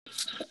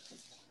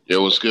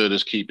Yo, what's good?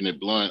 It's Keeping It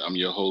Blunt. I'm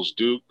your host,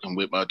 Duke. I'm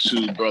with my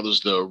two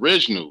brothers, the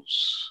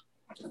originals.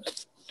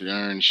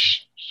 Darren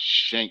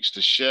Shanks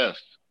the Chef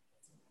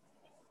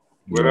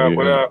What up?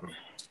 What up?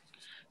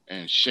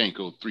 and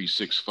Shanko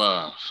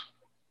 365.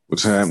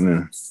 What's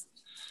happening?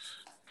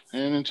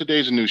 And in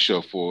today's a new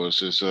show for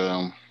us. It's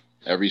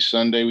every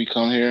Sunday we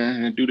come here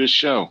and do this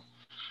show.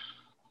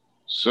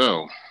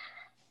 So,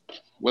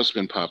 what's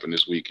been popping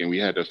this weekend? We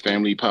had the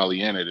family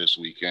Pollyanna this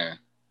weekend.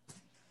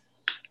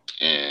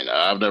 And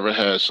I've never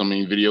had so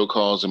many video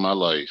calls in my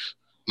life.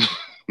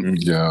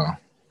 Yeah.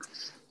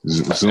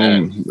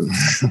 Zoom.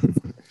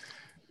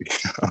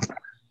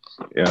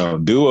 Yeah,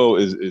 Duo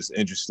is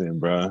interesting,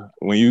 bro.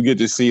 When you get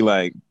to see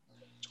like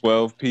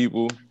 12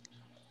 people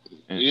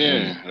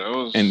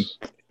and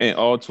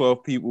all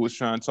 12 people was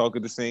trying to talk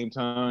at the same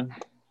time.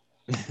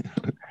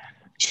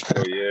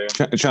 Oh yeah.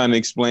 Trying to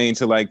explain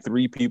to like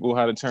 3 people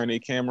how to turn their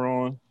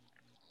camera on.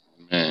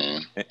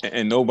 Man.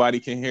 And nobody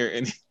can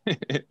hear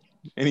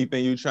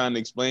anything you trying to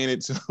explain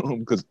it to them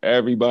because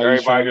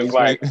everybody's trying to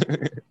explain.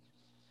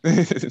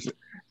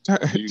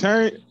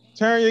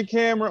 Turn your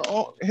camera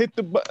on, hit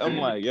the button. I'm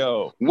like,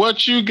 yo.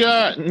 What you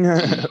got?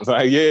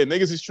 Like, yeah,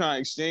 niggas is trying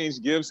to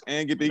exchange gifts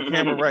and get their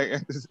camera right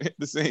at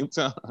the same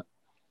time.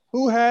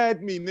 Who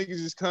had me? Niggas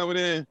is coming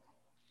in.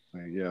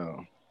 Like,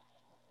 yo.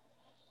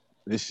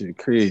 This shit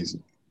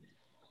crazy.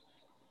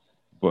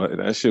 But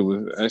that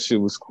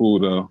shit was cool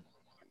though.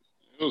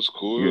 It was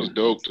cool. It was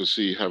dope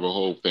to have a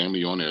whole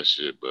family on that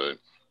shit. But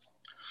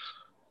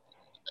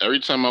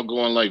every time I go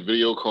on like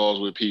video calls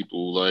with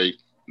people, like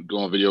go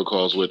on video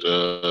calls with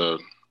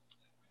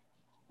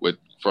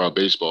for our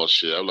baseball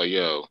shit, I'm like,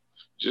 yo,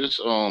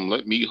 just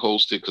let me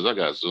host it because I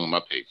got Zoom.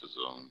 I pay for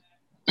Zoom.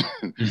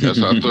 That's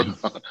how I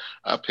thought.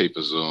 I pay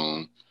for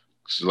Zoom.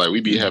 So like we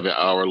be having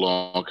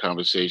hour-long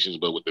conversations,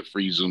 but with the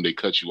free Zoom, they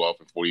cut you off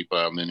in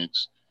 45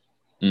 minutes.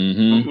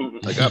 Mm-hmm.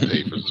 Like I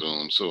pay for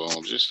Zoom, so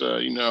just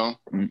like,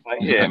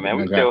 yeah, man,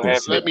 we still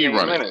have let me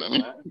run it.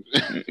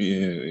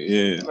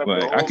 Yeah.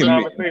 Like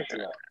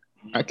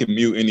I can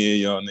mute any of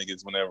y'all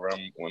niggas whenever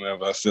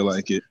I feel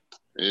like it.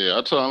 Yeah,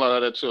 I told a lot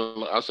of that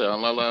too. I said,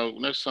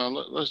 next time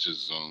let's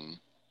just Zoom.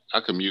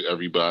 I can mute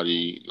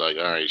everybody. Like,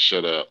 all right,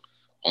 shut up.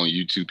 Only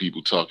you 2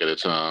 people talk at a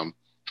time.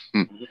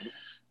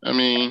 I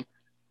mean,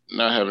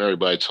 not have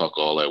everybody talk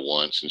all at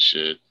once and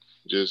shit.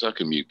 Just I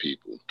can mute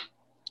people.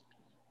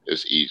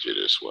 It's easier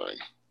this way.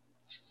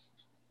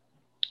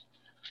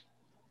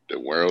 The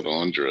world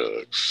on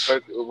drugs.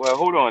 Well,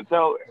 hold on.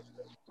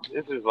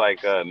 This is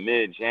like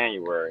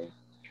mid-January.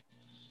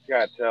 You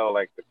gotta tell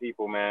like the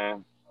people,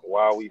 man,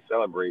 why we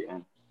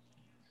celebrating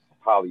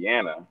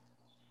Pollyanna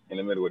in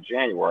the middle of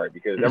January.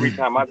 Because every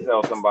time I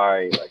tell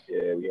somebody like,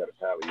 yeah, we got a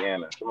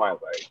Pollyanna,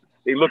 somebody's like,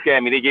 they look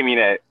at me, they give me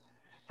that.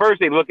 First,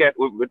 they look at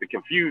with the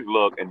confused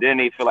look, and then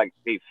they feel like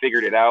they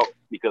figured it out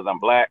because I'm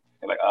black.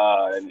 They're like,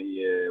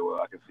 yeah,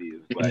 well, I can see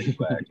it's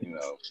black, you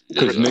know.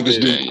 Because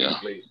niggas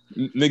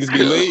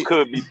be late.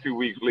 Could be 2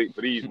 weeks late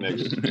for these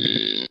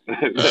niggas.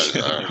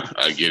 Yeah.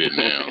 I get it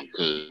now.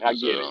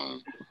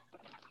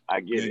 I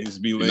get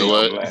it. Be late. You know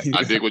what?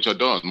 I dig what y'all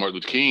doing. It's Martin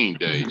Luther King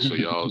Day, so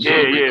y'all. Yeah,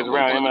 it's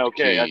around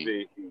MLK. I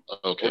see.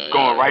 Okay, it's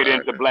going right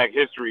into Black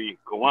History,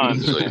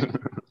 Kwanzaa.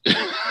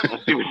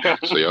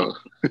 So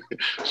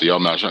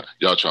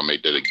y'all trying to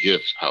make that a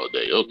gift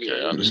holiday. Okay,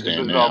 I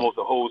understand. This is almost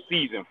a whole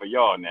season for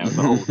y'all now. It's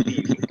a whole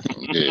season.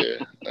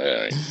 Yeah.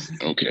 All right.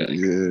 Okay.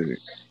 Yeah.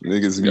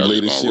 Niggas be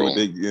late as shit with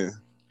they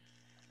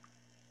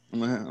I'm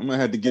gonna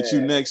have to get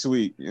you next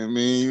week. I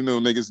mean, you know,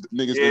 niggas.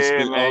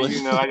 Yeah, man.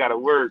 You know, I gotta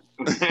work.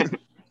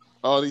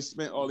 They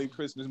spent all their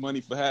Christmas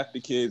money for half the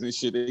kids and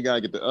shit. They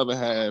gotta get the other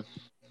half.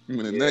 I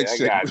mean, the next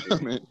check.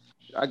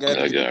 I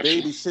gotta get the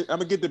babies. I'm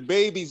gonna get the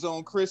babies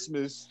on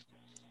Christmas.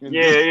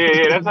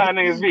 Yeah. That's how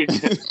niggas be.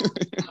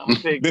 I'm gonna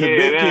take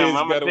care of them.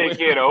 I'm gonna take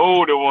care of the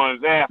older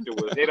ones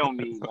afterwards. They don't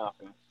need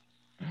nothing.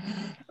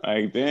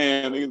 Like,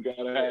 damn, niggas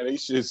gotta have they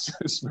shit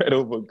spread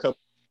over a couple.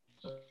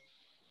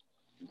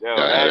 Yo,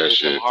 that's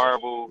some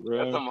horrible.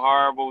 That's some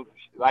horrible.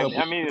 Like,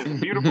 I mean, it's a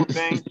beautiful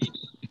thing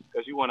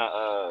because you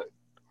wanna,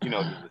 you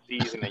know, it's the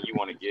season and you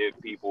want to give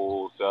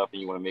people stuff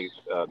and you want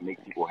to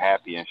make people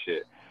happy and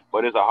shit.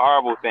 But it's a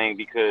horrible thing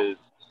because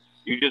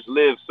you just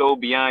live so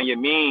beyond your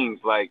means.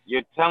 Like,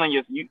 you're telling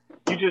you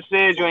just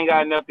said you ain't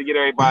got enough to get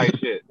everybody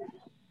shit.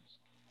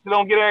 You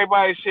don't get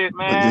everybody shit,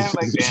 man.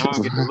 Like, damn, I'm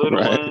gonna get the little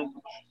ones.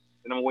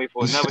 Then I'm gonna wait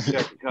for another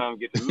check to come,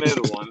 get the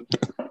middle ones.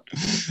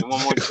 And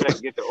one more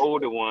check, get the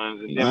older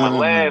ones. And then my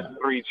last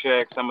 3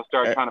 checks, I'm gonna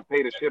start trying to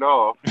pay the shit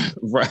off.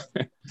 Right.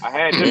 I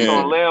had this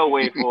on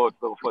layaway for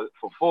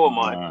 4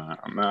 months.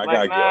 I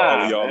gotta get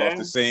all of y'all off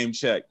the same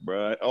check,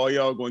 bro. All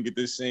y'all gonna get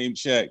the same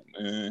check,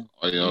 man.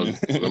 Let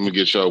me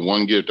get y'all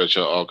one gift that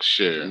y'all all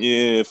share.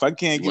 Yeah, if I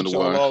can't get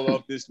y'all all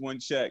off this one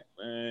check,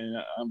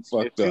 man, I'm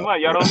fucked it's too much.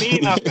 Y'all don't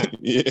need nothing.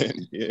 Yeah.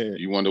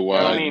 You wonder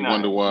why?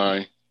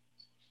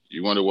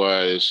 You wonder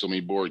why there's so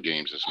many board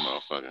games in this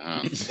motherfucker,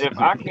 huh? If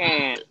I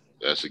can't,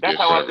 that's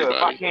how I feel.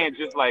 If I can't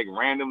just like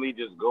randomly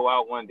just go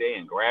out one day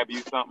and grab you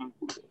something,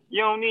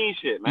 you don't need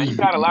shit, man. You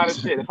got a lot of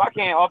shit. If I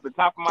can't off the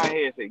top of my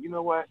head say, you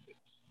know what?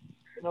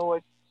 you know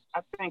what?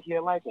 I think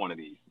he'll like one of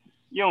these.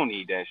 You don't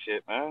need that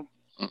shit, man.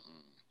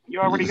 You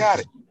already got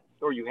it,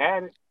 or you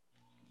had it.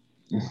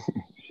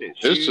 Shit,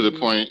 it's to the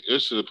point.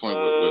 It's to the point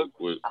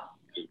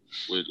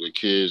with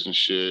kids and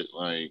shit.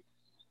 Like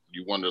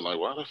you wonder, like,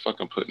 why the fuck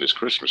I'm putting this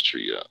Christmas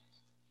tree up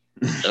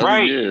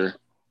every year?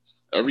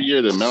 Every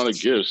year, the amount of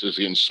gifts is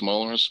getting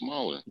smaller and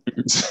smaller.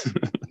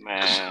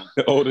 Man,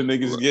 the older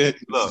niggas get.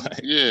 Look,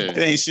 it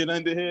ain't shit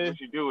under here. What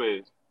you do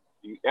is,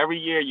 every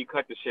year you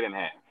cut the shit in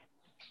half.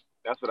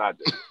 That's what I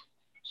do.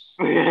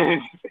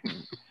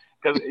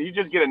 Because you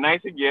just get a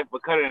nicer gift,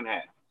 but cut it in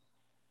half.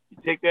 You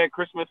take that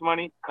Christmas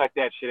money, cut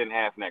that shit in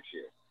half next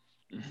year.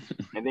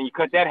 And then you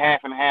cut that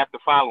half in half the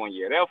following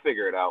year. They'll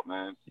figure it out,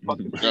 man.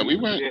 Yeah, we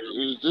went.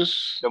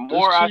 The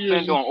more I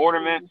spend on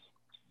ornaments,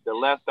 the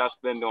less I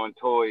spend on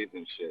toys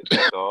and shit.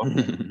 That's all.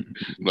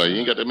 Like, you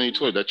ain't got that many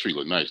toys. That tree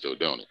look nice, though,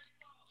 don't it?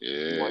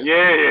 Yeah. Well,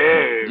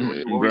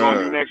 yeah. What we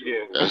gonna do next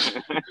year?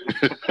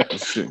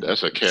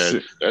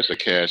 That's a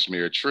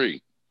cashmere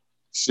tree.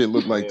 Shit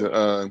look like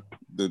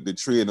the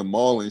tree in the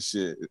mall and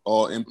shit.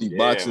 All empty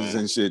boxes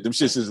and shit. Them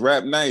shits is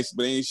wrapped nice,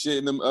 but ain't shit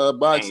in them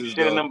boxes. Ain't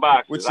shit in them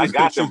boxes. I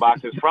got them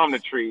boxes from the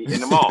tree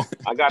in the mall.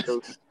 I got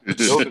those.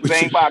 Those the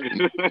same boxes.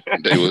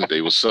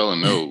 they were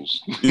selling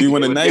those. You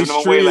want a nice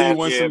tree or you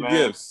want some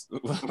gifts?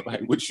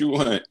 Like, what you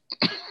want?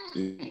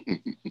 Yeah,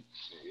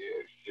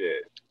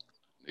 shit.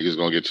 Niggas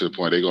gonna get to the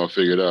point they gonna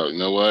figure it out. You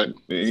know what?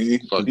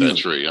 Fuck that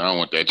tree. I don't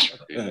want that tree.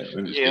 Let's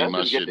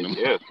just get the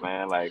gifts,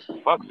 man. Like,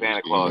 fuck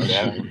Santa Claus,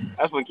 Dad.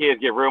 That's when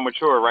kids get real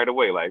mature right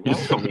away. Like, man,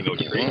 we don't need no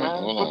tree,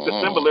 man. What's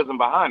the symbolism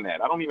behind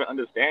that? I don't even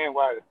understand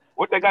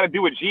what they got to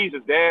do with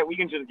Jesus, Dad. We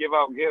can just give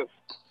out gifts.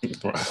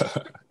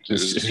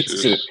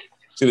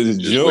 Shit is a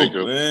joke,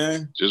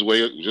 man. Just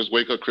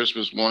wake up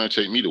Christmas morning and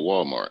take me to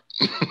Walmart.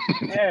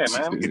 Yeah,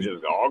 man. We can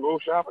just all go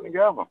shopping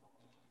together.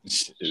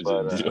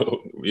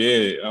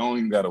 Yeah, I don't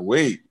even gotta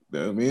wait.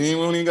 I mean, we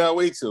don't even gotta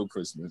wait till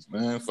Christmas,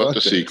 man. Fuck the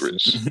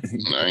secrets.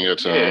 I ain't got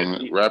time.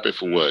 Yeah. Wrap it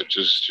for what?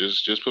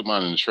 Just put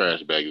mine in the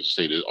trash bag and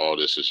say that all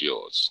this is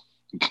yours.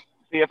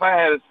 See, if I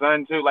had a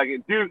son too, like,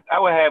 dude,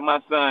 I would have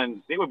my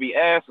sons. They would be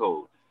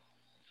assholes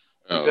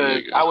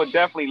because I would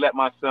definitely let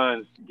my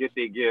sons get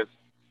their gifts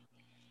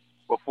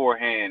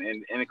beforehand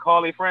and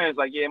call their friends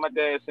like, yeah, my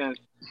dad said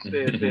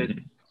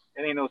it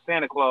ain't no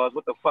Santa Claus.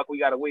 What the fuck we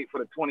gotta wait for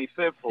the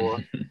 25th for?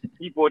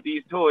 He bought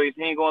these toys.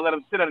 He ain't gonna let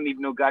them sit underneath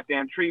no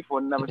goddamn tree for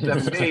another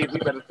 7 days. We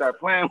better start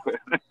playing with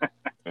it.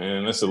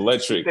 Man, that's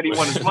electric. He said he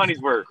wanted his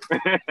money's worth.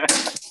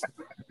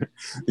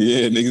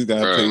 Yeah, niggas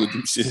gotta pay with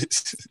them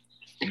shit.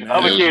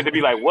 Other kids to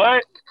be like,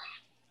 what?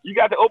 You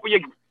got to open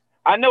your...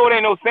 I know it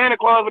ain't no Santa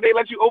Claus, but they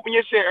let you open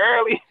your shit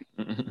early.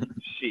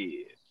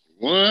 Shit.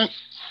 What?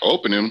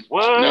 Open them?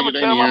 What? Nigga, they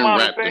ain't even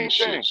wrap them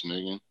shits,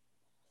 nigga.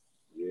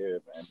 Yeah,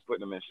 man.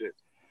 Putting them in shit.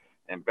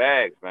 In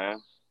bags,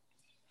 man.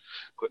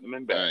 Putting them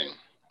in bags.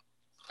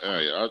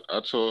 Hey,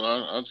 I told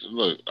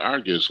look, our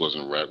gifts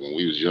wasn't wrapped when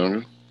we was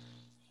younger.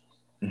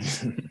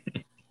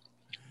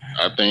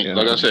 I think,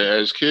 like I said,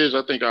 as kids,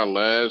 I think our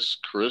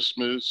last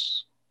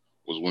Christmas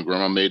was when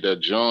Grandma made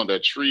that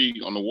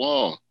tree on the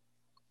wall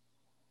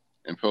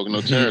in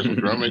Pocono Terrace. When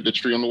Grandma made the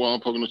tree on the wall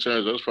in Pocono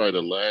Terrace, that was probably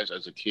the last,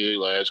 as a kid,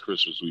 last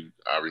Christmas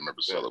I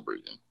remember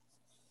celebrating.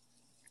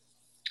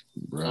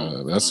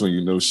 Bruh, that's when you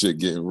know shit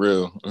getting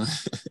real.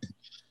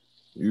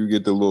 You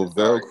get the little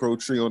Velcro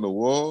tree on the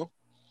wall.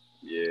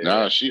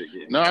 Yeah.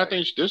 I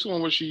think this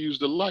one where she used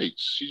the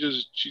lights. She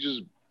just.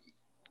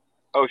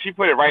 Oh, she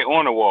put it right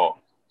on the wall.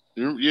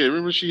 Yeah,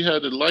 remember she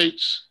had the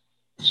lights.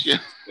 Yeah,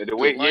 I know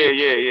what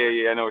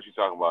you're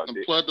talking about.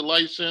 And plug the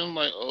lights in,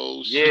 like,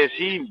 oh shit. Yeah,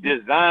 she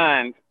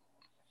designed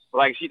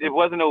like it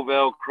wasn't no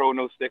Velcro,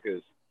 no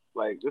stickers.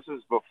 Like, this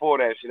is before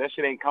that shit. That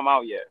shit ain't come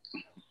out yet.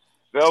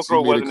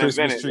 Velcro wasn't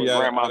invented when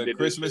Grandma did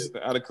this.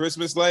 Out of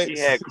Christmas lights? She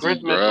had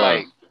Christmas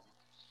lights.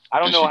 I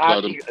don't know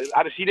how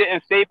she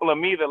didn't staple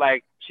them either.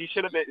 Like, she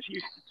should have been.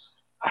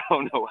 I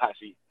don't know how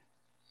she.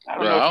 I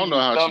don't know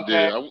how she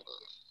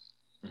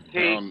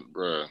did.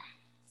 Bruh.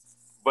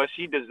 But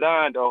she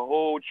designed a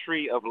whole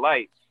tree of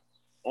lights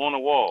on the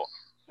wall,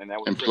 and that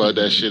was and plugged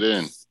that shit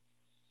in.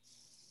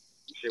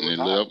 Shit was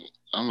hot.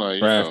 I'm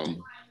like,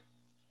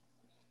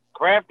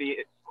 crafty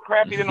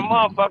than a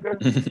motherfucker.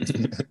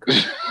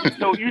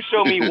 So you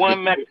show me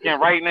one Mexican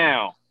right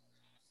now,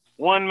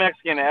 one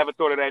Mexican that ever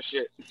thought of that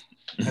shit.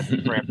 That's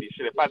crafty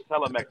shit. If I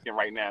tell a Mexican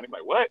right now, they're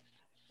like, "What?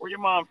 Where your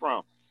mom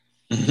from?"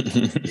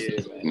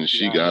 Yeah, man.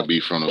 She gotta be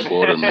from the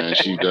border, man.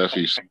 She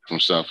definitely from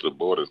south of the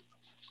border.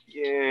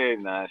 Yeah,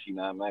 nah, she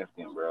not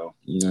Mexican, bro.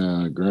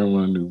 Nah,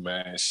 Grandma knew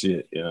mad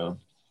shit, yo.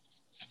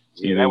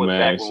 Yeah, that was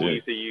back when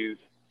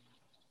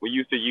we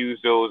used to use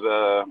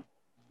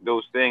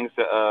those things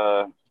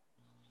to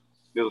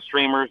those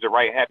streamers to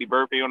write "Happy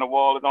Birthday" on the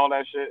wall and all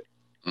that shit,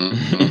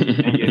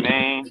 and your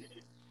name.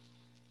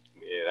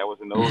 Yeah, that was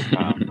in those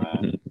times,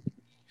 man.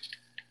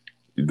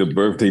 The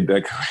birthday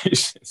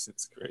decorations,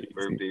 it's crazy.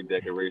 Birthday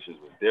decorations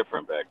was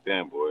different back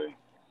then, boy.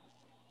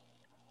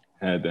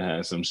 Had to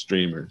have some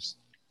streamers.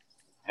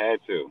 Had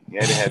to. You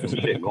had to have some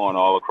shit going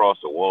all across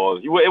the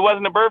walls. It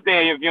wasn't a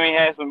birthday if you ain't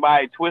had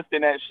somebody twisting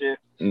that shit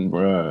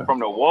from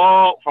the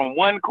wall, from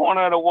one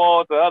corner of the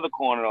wall to the other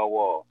corner of the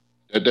wall.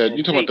 That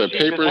you talking about that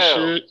paper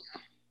shit?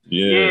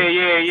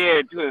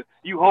 Yeah.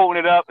 You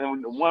holding it up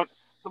and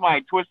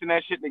somebody twisting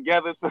that shit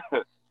together.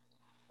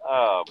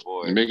 Oh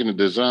boy. You're making a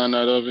design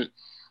out of it.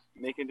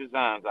 Making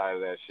designs out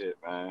of that shit,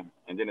 man.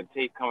 And then the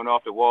tape coming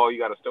off the wall, you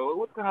got to store.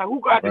 Who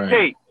got the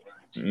tape?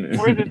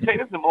 Where's the tape?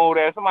 This some old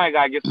ass. Somebody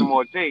got to get some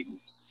more tape.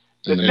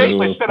 The tape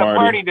would shut a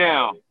party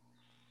down.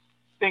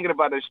 Thinking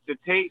about the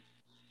tape,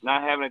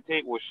 not having a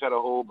tape will shut a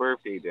whole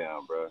birthday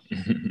down, bro.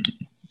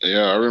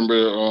 Yeah, I remember.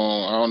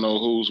 I don't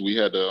know we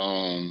had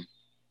the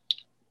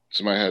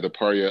somebody had the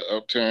party at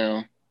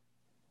Uptown.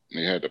 And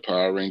they had the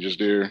Power Rangers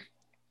there.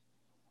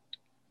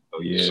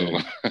 Oh yeah. So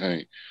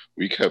like,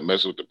 we kept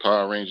messing with the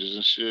Power Rangers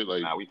and shit.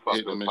 Like, we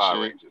fucked those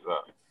Power Rangers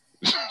up.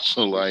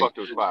 So like, fucked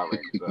those Power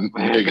Rangers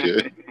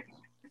up.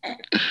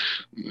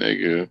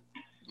 nigga.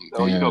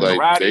 So,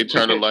 like they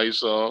turned the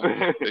lights off.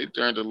 They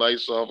turned the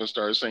lights off and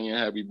started singing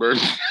 "Happy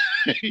Birthday."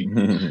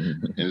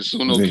 And as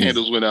soon as those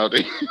candles went out,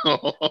 they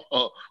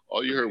all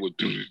you heard was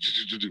do.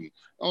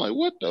 I'm like,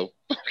 what the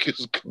fuck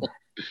is going?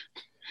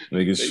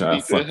 Niggas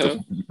shot.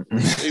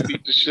 They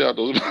beat the shit out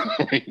those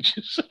Power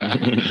Rangers.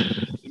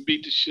 They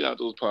beat the shit out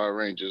those Power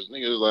Rangers.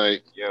 Niggas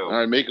like, yo, all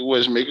right, make a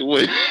wish.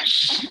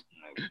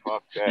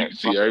 Fuck that.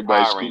 See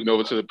everybody scooting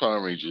over to the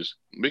Power Rangers.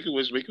 Make a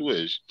wish.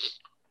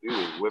 We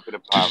was whipping the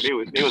Power.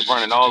 They was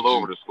running all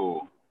over the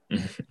school.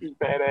 These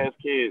badass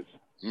kids.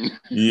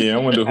 Yeah, I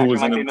wonder who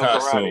was in them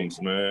costumes,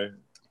 karate. Man.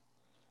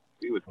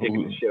 We was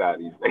kicking the shit out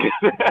of these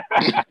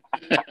niggas.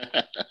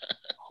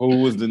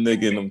 Who was the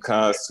nigga in them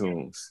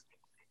costumes?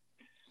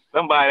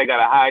 Somebody that got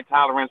a high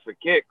tolerance for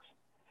kicks.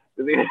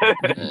 They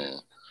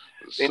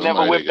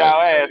never whipped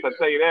our ass, I'll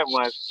tell you that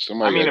much.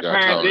 The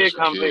parents did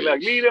come and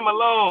like, leave them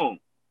alone.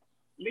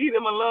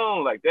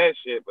 Like that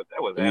shit, but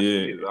that was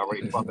after was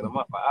already fucking them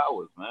up for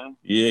hours, man.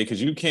 Yeah,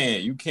 because you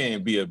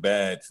can't be a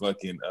bad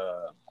fucking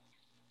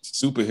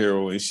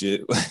superhero and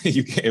shit.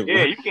 You can't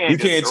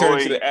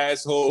turn to the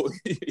asshole.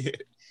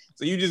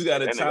 So you just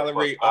gotta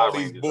tolerate all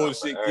these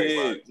bullshit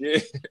kids. Yeah.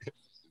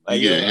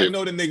 Like, I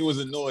know the nigga was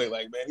annoyed.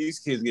 Like, man, these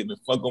kids getting the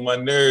fuck on my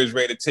nerves,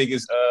 ready to take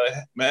his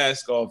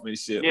mask off and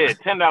shit. Yeah,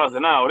 $10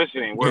 an hour. This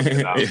shit ain't worth $10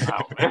 an hour,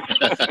 man.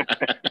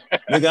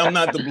 Nigga, I'm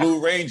not the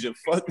Blue Ranger.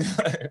 Fuck.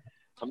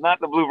 I'm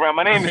not the Blue Ranger.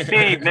 My name is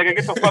Steve, nigga.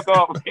 Get the fuck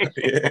off me.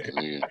 Yeah.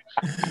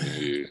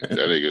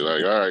 That nigga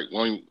like, all right,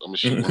 I'm gonna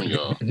shoot one of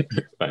y'all.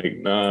 Like,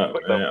 nah,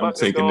 man, I'm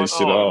taking this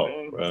shit off,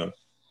 bro.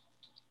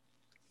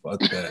 Fuck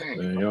that,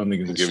 man. Y'all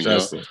niggas is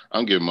stressful.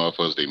 I'm giving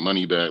motherfuckers their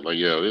money back. Like,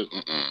 yo,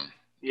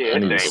 yeah,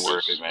 it ain't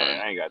worth it, man.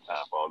 I ain't got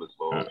time for all this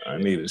bullshit. I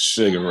need a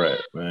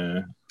cigarette,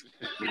 man.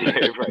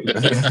 Yeah, right.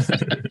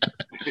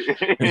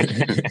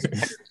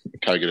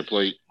 Can I get a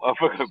plate?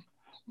 Motherfucker,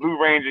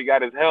 Blue Ranger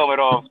got his helmet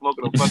off,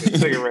 smoking a fucking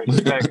cigarette.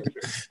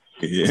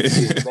 Yeah. Bad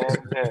as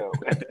hell,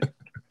 man.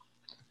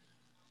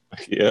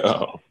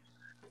 Yo,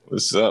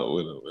 what's up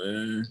with him,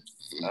 man?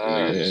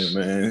 Yeah,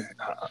 man.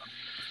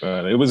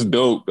 It was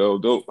dope, though.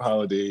 Dope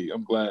holiday.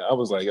 I'm glad. I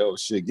was like, oh,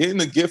 shit. Getting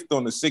a gift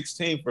on the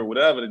 16th or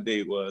whatever the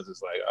date was,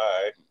 it's like,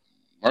 all right.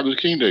 Martin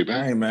Luther King Day,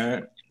 man. I ain't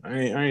mad. I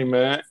ain't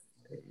mad.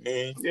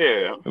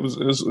 Yeah. It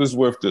was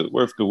worth the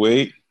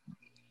wait.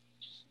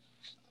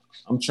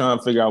 I'm trying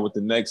to figure out what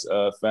the next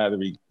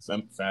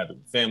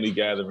family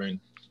gathering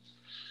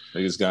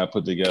niggas got to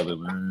put together,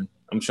 man.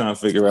 I'm trying to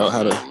figure out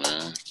how to...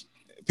 Man.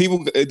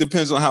 People, it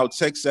depends on how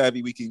tech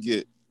savvy we can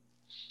get.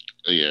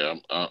 Yeah,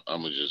 I'm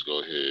gonna just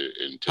go ahead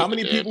and take how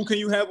many people can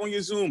you have on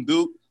your Zoom,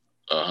 dude?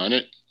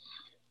 100.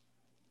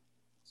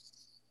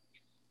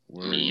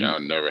 I mean, I'll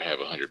never have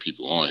 100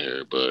 people on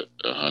here, but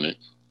 100.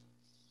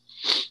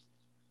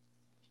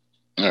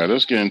 All right,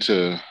 let's get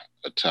into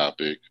a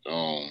topic.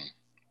 The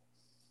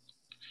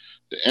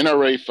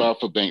NRA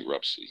filed for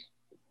bankruptcy.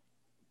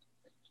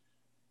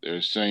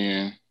 They're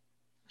saying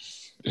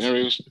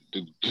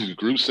the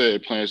group said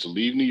it plans to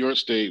leave New York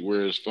State,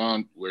 where it was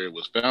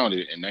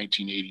founded in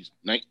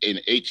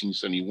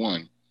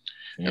 1871,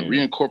 and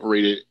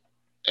reincorporate it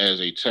as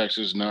a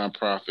Texas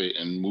nonprofit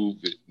and move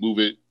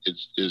it.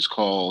 It's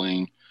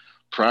calling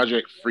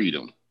Project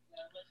Freedom.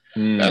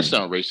 That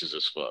sounds racist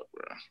as fuck,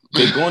 bro.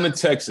 They're going to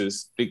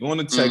Texas.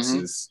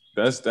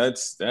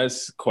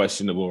 That's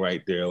questionable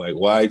right there. Like,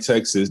 why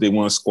Texas? They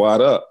want to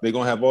squad up. They're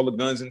gonna have all the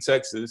guns in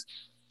Texas.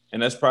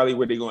 And that's probably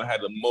where they're gonna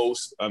have the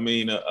most.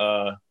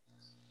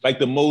 Like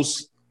the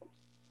most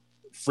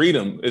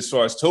freedom as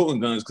far as toting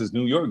guns, because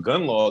New York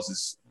gun laws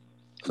is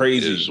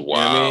crazy. It's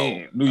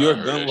wild. New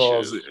York gun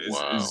laws is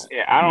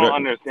yeah. I don't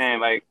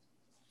understand like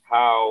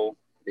how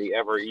they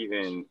ever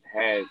even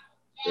had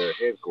their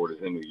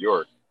headquarters in New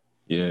York.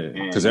 Yeah,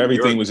 because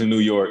everything was in New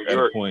York at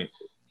a point.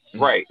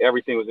 Right,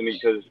 everything was in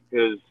because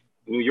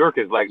New York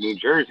is like New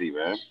Jersey,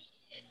 man.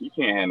 You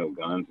can't have no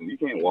guns, and you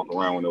can't walk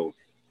around with no.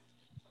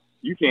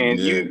 You can't.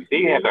 Yeah.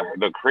 They have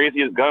the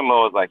craziest gun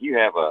laws. Like you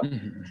have a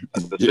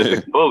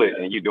specific bullet,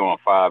 and you're doing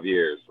 5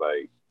 years.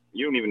 Like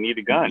you don't even need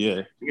a gun.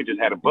 Yeah, you can just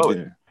have a bullet.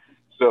 Yeah.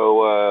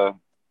 So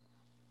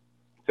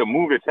to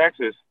move to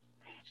Texas,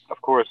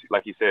 of course,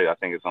 like you said, I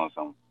think it's on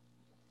some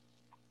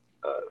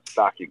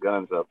stock your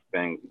guns up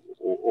thing,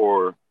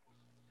 or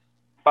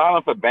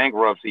filing for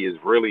bankruptcy is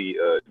really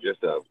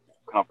just a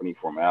company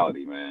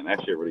formality, man.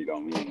 That shit really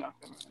don't mean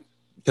nothing,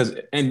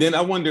 man. And then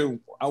I wonder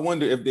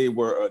if they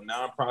were a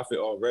nonprofit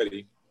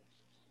already.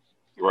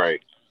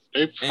 Right.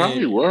 They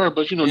probably were,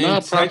 but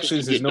nonprofits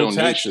Texas get no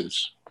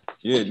taxes.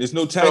 Yeah, there's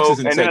no taxes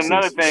in Texas. Then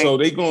another thing, so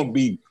they gonna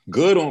be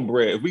good on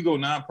bread. If we go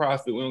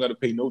nonprofit, we don't got to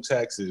pay no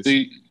taxes.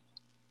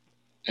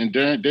 And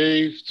Darren,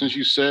 Dave, since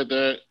you said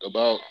that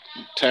about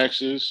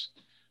taxes,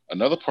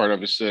 another part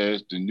of it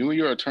says the New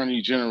York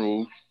Attorney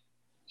General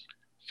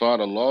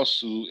filed a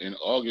lawsuit in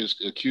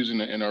August accusing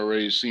the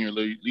NRA's senior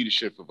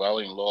leadership of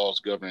violating laws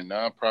governing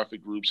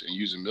nonprofit groups and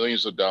using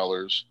millions of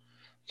dollars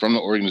from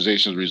the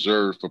organization's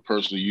reserve for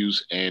personal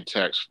use and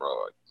tax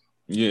fraud.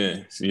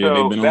 Yeah,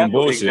 they've been on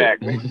bullshit.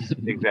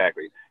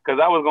 Exactly. Because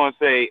I was going to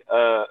say,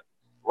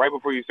 right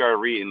before you started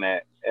reading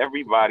that,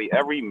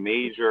 every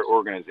major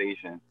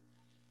organization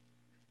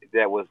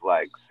that was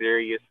like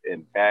serious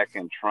and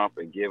backing Trump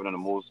and giving him the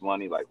most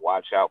money, like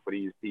watch out for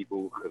these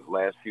people, because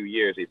last few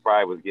years they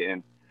probably was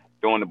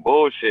doing the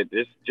bullshit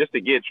just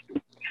to get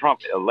Trump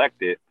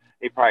elected.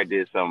 They probably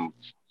did some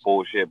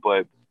bullshit,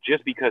 but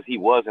just because he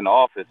was in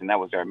office and that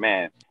was their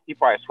man, he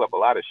probably swept a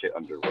lot of shit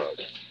under the rug.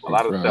 A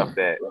lot of stuff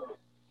that,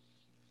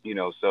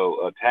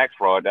 so tax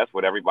fraud, that's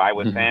what everybody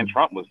was saying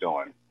Trump was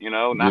doing,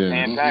 not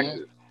paying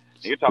taxes.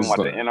 And you're talking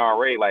about the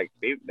NRA, like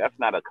that's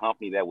not a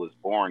company that was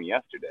born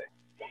yesterday.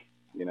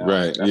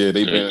 Right. Yeah,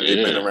 they've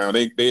been around.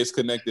 They as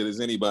connected as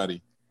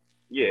anybody.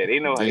 Yeah, they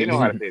know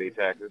how to pay their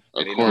taxes.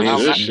 According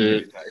to this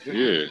shit,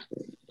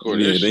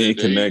 they ain't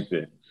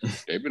connected.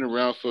 They've been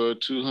around for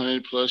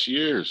 200 plus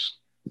years.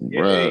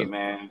 Yeah, hey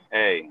man,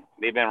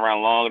 they've been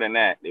around longer than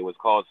that. They was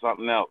called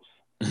something else.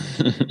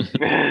 Slave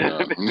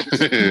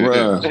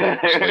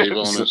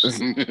owners.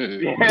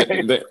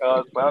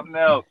 Called something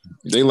else.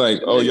 They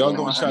like, oh, y'all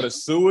gonna try to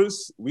sue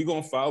us? We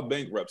gonna file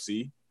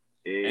bankruptcy.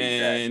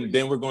 Exactly. And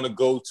then we're going to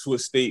go to a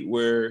state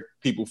where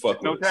people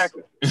fuck with us. No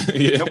taxes.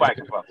 Nobody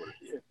can fuck with us.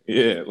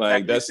 Yeah,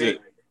 like that's it.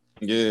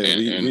 Yeah,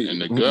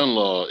 and the gun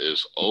law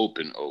is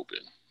open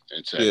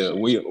in Texas. Yeah,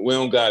 we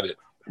don't got it.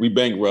 We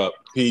bankrupt.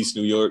 Peace,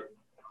 New York.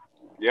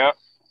 Yep.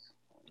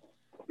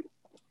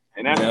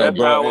 And that's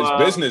how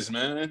it's business,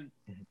 man.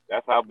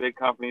 That's how big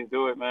companies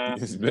do it, man.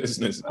 It's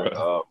business,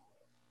 bro.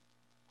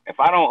 If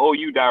I don't owe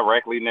you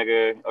directly,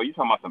 nigga, you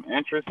talking about some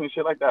interest and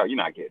shit like that? You're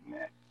not getting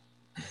that.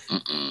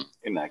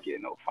 You're not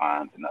getting no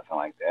fines or nothing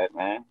like that,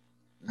 man.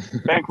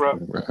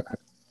 Bankrupt.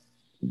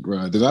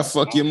 Bro, did I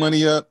fuck your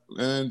money up?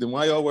 And then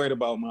why y'all worried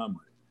about my money?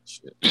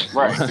 Shit.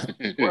 Right.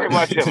 Worry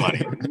about your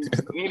money.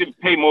 You need to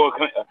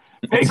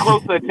pay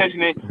closer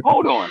attention.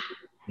 Hold on.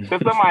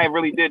 Because somebody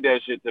really did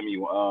that shit to me.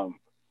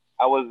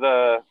 I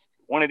was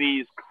one of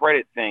these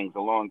credit things a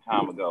long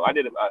time ago. I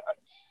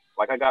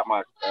got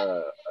my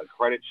a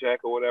credit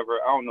check or whatever.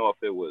 I don't know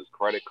if it was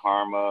Credit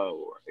Karma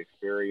or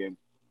Experian.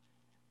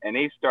 And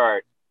they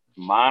start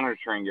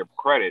monitoring your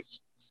credit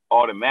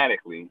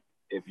automatically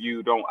if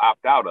you don't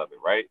opt out of it,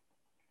 right?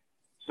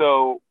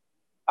 So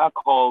I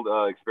called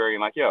Experian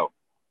like, yo,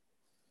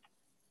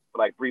 for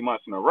like 3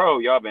 months in a row,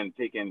 y'all been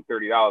taking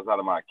 $30 out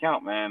of my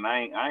account, man.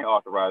 I ain't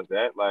authorized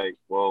that. Like,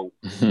 well,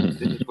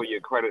 this is for your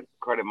credit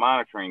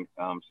monitoring,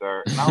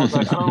 sir. And I was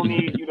like, I don't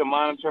need you to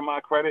monitor my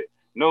credit.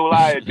 No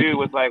lie, a dude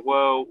was like,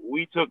 well,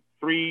 we took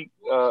 3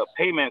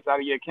 payments out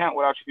of your account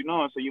without you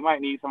knowing, so you might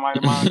need somebody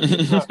to monitor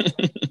your stuff.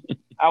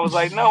 I was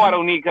like, no, I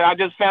don't need, because I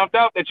just found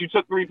out that you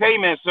took 3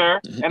 payments, sir,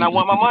 and I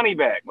want my money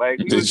back. Like,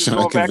 we was just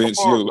going back and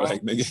forth.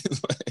 Like, nigga,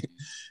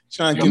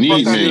 trying to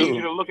convince you. I need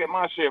you to look at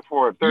my shit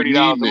for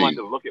 $30 a month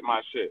to look at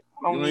my shit.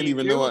 You ain't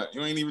even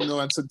know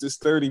I took this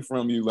 30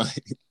 from you.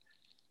 Like,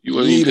 you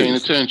wasn't even paying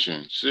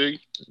attention. See,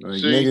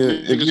 like,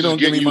 nigga, if you don't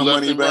give me my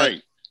money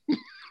back,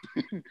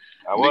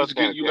 I was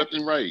getting you left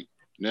and right.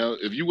 Now,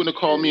 if you wouldn't have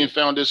called me and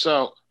found this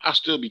out, I'd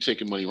still be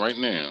taking money right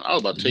now. I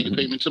was about to take a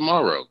payment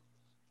tomorrow.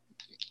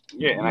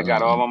 Yeah, and I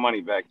got all my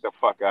money back. Get the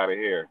fuck out of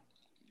here.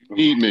 You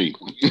need me.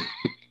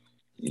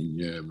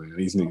 Yeah, man.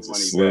 These niggas are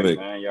slick.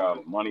 Back, man.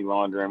 Y'all money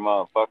laundering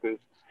motherfuckers.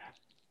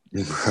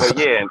 But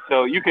yeah,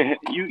 so you can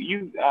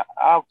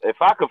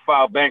if I could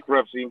file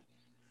bankruptcy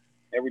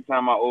every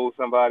time I owe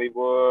somebody,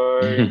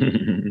 boy.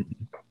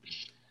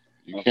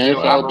 You can't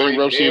file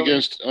bankruptcy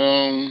against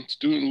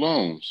student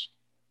loans.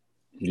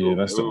 Yeah,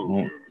 that's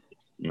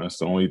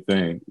the only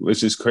thing.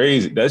 Which is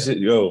crazy. That's it,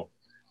 yo.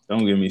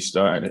 Don't get me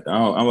started.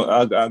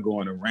 I'll go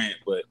on a rant,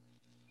 but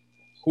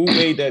who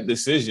made that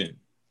decision?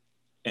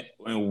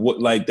 And what,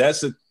 like,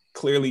 that's a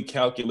clearly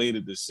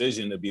calculated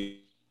decision to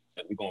be,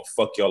 we're gonna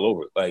fuck y'all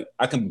over. Like,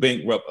 I can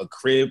bankrupt a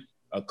crib,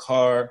 a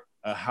car,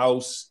 a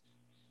house,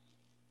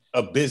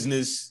 a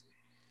business,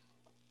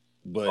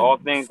 but all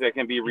things that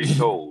can be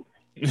resold.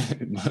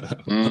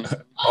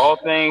 All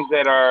things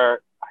that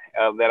are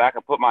that I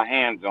can put my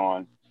hands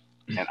on,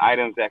 and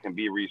items that can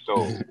be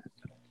resold.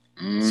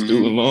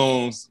 Student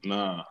loans,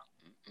 nah.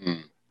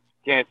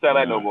 Can't sell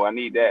that no more. I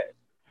need that.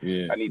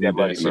 Yeah, I need that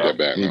money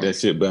back. Need that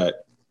shit back.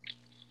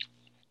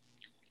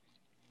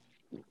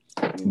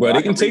 Bro,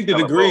 they can take the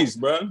degrees,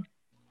 bro.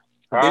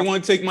 Huh? They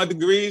want to take my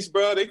degrees,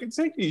 bro. They can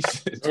take these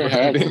shits. They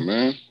have them,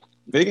 man.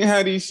 They can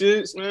have these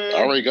shits, man.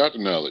 I already got the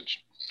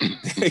knowledge.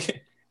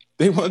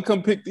 They want to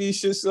come pick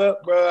these shits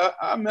up, bro.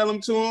 I mail them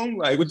to them.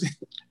 Like, what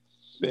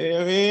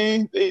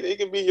they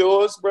can be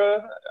yours,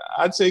 bro.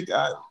 I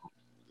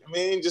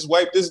mean, just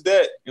wipe this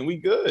debt and we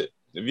good.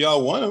 If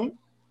y'all want them,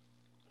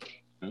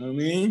 you know what I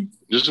mean,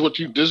 this is what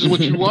you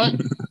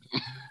want.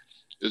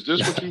 Is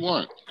this what you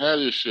want? Have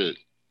this shit.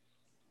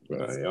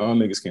 Bro, y'all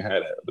niggas can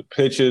have that. The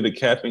picture, the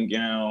cap and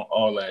gown,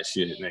 all that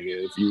shit,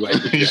 nigga. If you like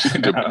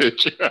the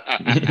picture,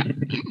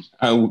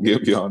 I will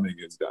give y'all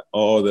niggas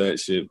all that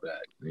shit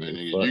back. Man,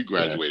 you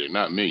graduated, that.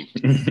 Not me.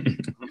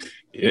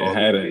 Yeah,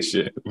 have that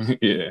shit.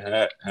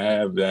 Yeah,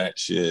 have that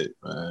shit,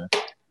 man.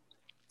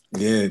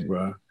 Yeah,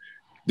 bro.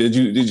 Did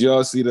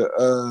y'all see the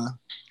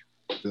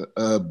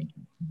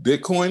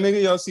Bitcoin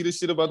nigga? Y'all see the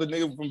shit about the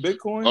nigga from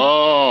Bitcoin?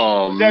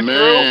 Oh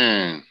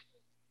man,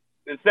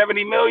 the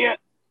 70 million.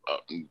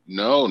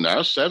 No,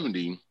 not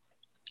 70.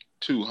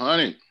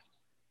 200.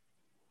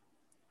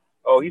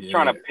 Oh, he's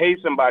trying to pay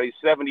somebody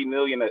 70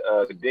 million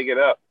to dig it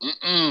up.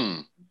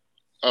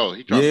 Oh,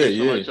 he's trying to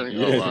pay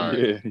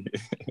somebody.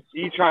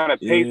 He's trying to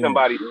pay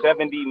somebody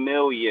 70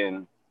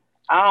 million.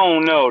 I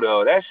don't know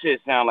though. That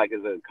shit sound like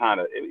it's a kind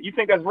of. You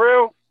think that's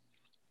real?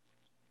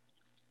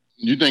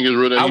 You think it's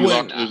real that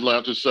he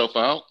locked himself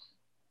out?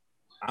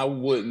 I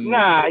wouldn't.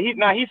 Nah.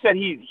 He said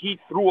he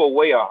threw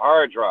away a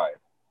hard drive.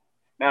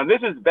 Now,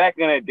 this is back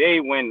in the day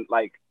when,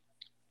 like,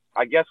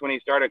 I guess when they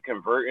started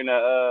converting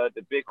the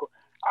Bitcoin.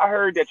 I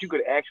heard that you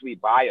could actually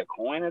buy a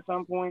coin at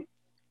some point.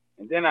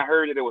 And then I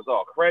heard that it was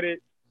all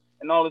credit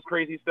and all this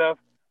crazy stuff.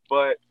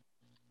 But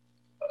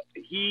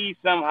he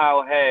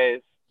somehow has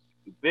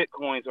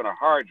Bitcoins on a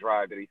hard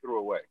drive that he threw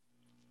away.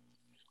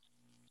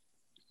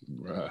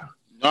 Bruh.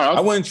 No, I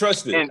wouldn't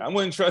trust it. I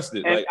wouldn't trust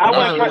it.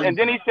 And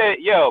then he said,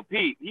 yo,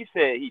 Pete, he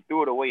said he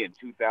threw it away in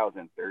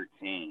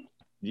 2013.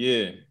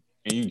 Yeah.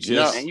 And you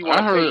just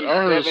I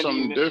heard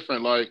something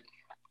different. Like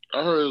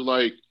I heard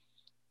like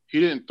he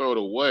didn't throw it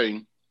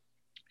away.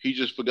 He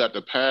just forgot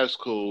the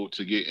passcode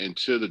to get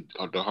into the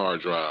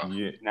hard drive.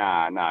 Yeah.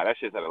 Nah, that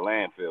shit's at a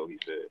landfill, he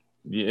said.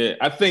 Yeah,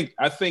 I think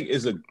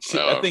it's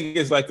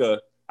like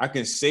I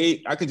can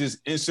just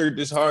insert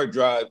this hard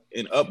drive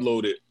and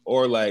upload it,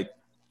 or like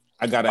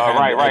I gotta have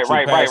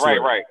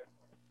right.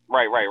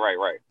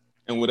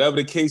 And whatever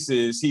the case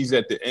is, he's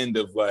at the end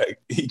of like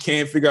he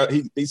can't figure out.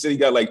 They said he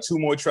got like 2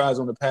 more tries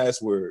on the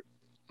password.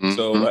 Mm-hmm.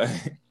 So like,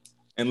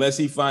 unless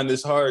he find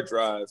this hard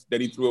drive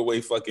that he threw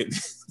away fucking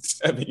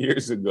 7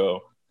 years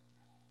ago,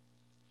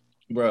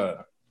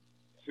 bruh.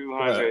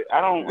 200.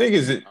 I don't.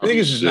 Niggas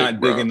is not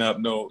digging up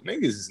no.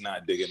 Niggas is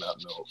not digging up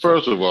no.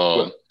 First of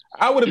all,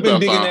 I would have been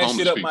digging that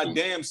shit up my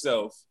damn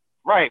self.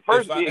 Right.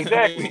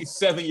 Exactly.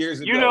 7 years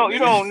ago. You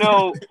don't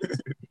know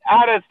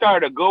how to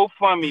start a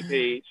GoFundMe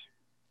page.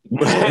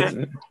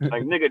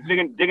 Like nigga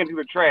digging through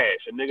the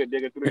trash. A nigga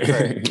digging through the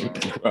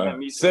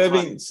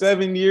trash.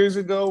 7 years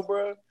ago,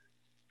 bro.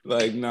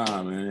 Like,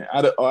 nah, man.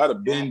 I'd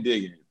have been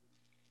digging.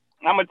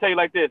 I'm gonna tell you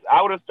like this.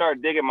 I would have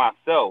started digging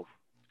myself,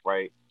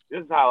 right?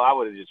 This is how I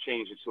would have just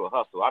changed it to a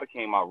hustle. I'd have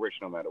came out rich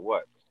no matter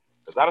what.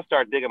 Because I'd have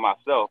started digging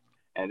myself,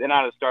 and then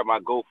I'd have started my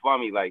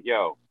GoFundMe like,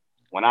 yo,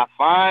 when I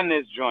find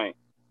this joint,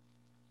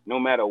 no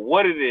matter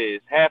what it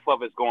is, half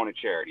of it's going to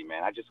charity,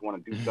 man. I just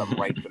want to do something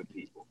right for the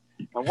people.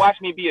 And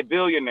watch me be a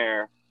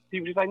billionaire.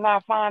 People just like,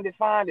 nah, find it.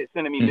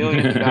 Sending me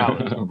millions of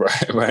dollars.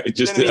 right.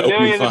 Just sending me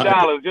millions of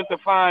dollars just to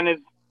find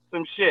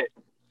some shit.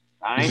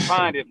 I ain't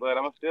find it, but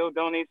I'm going to still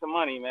donate some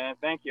money, man.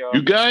 Thank y'all.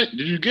 You got it?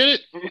 Did you get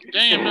it?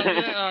 Damn, man.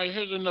 Yeah, all right,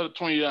 here's another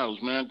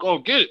 $20, man. Go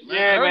get it, man.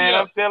 Yeah, man,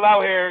 I'm still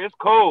out here. It's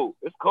cold.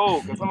 Can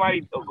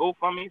somebody go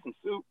find me some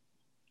soup?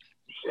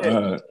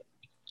 Shit.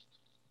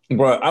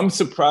 Bro, I'm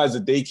surprised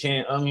that they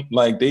can't,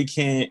 they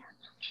can't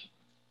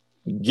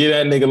get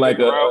that nigga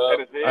like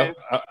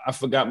I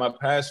forgot my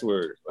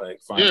password. Like,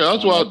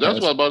 that's what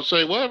I'm about to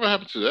say. Whatever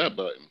happened to that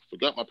button?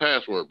 Forgot my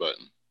password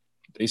button.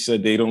 They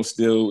said they don't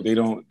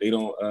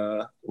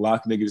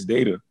lock niggas'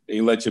 data.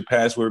 They let your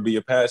password be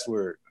your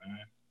password.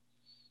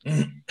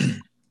 Now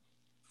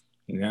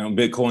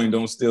Bitcoin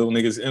don't steal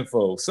niggas'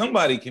 info.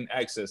 Somebody can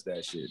access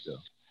that shit though.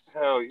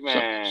 Hell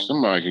man.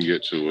 Somebody can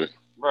get to it.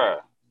 Bruh.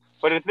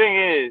 But the thing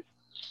is,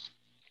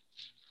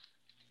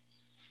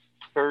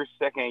 first,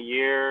 second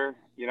year,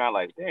 you're not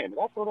like, damn, did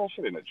I throw that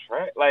shit in the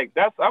trash? Like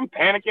I'm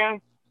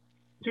panicking.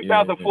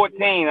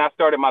 2014, I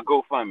started my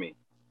GoFundMe.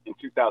 In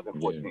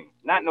 2014,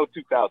 not no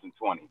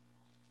 2020.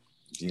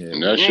 Yeah,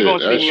 you ain't gonna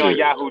see me on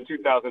Yahoo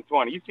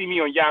 2020. You see me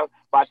on Yahoo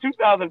by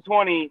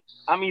 2020.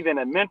 I'm either in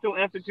a mental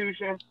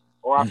institution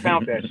or I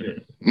found that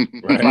shit.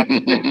 Right.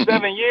 In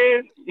 7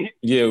 years.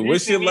 Yeah,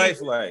 what's your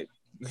life like,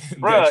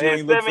 bro?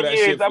 In 7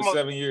 years, I'm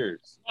 7 years.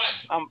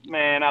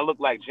 I look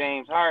like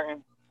James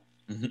Harden.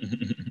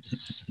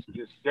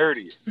 Just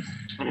dirty.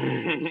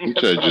 You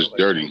said just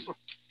dirty.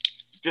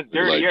 Just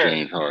dirty. Like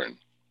James Harden.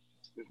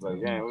 Just like,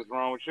 damn, what's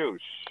wrong with you?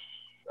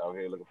 Out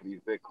here looking for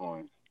these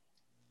Bitcoins.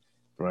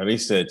 Bro, they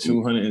said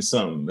 200 and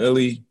something.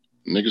 Really?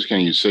 Niggas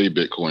can't even say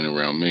Bitcoin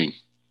around me.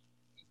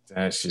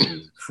 That shit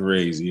is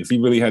crazy. If he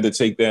really had to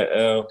take that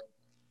L,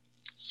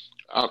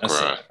 I'll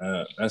cry.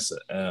 That's an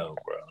L,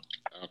 bro.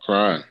 I'll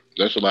cry.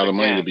 That's a lot of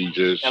money to be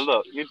just and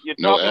look, you're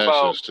no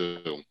access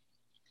to.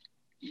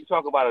 You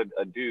talk about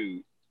a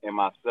dude and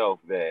myself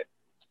that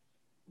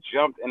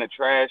jumped in a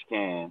trash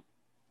can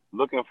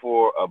looking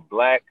for a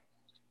black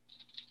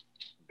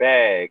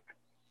bag,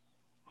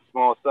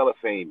 small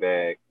cellophane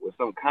bag with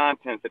some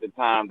contents at the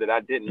time that I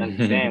didn't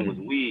understand was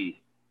weed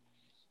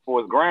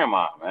for his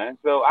grandma, man.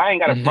 So I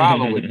ain't got a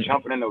problem with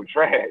jumping in no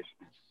trash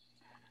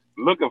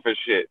looking for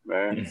shit,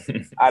 man.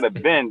 I'd have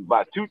been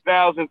by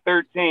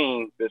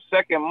 2013, the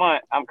second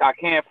month, I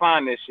can't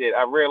find this shit.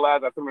 I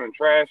realized I threw it in the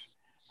trash.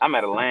 I'm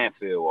at a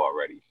landfill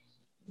already.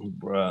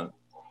 Bruh.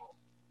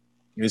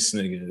 This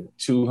nigga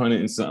 200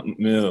 and something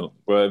mil.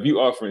 Bruh, if you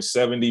offering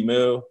 70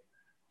 mil,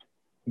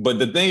 but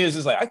the thing is,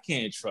 it's like I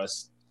can't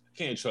trust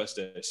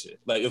that shit.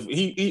 Like if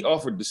he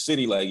offered the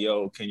city, like,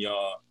 yo, can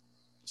y'all?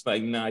 It's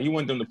like, nah, you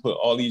want them to put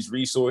all these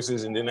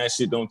resources and then that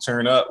shit don't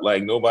turn up.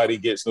 Like nobody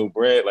gets no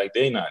bread. Like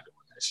they not doing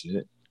that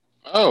shit.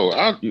 Oh,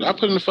 I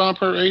put in the fine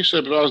per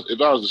ASAP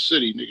if I was the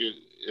city, nigga.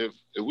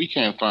 If we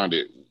can't find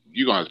it,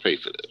 you gonna have to pay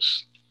for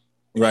this.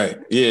 Right.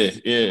 Yeah.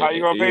 How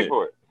you gonna pay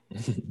for it?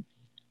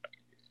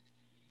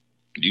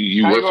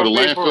 You work for the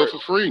landfill for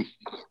free.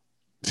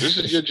 This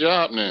is your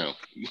job now.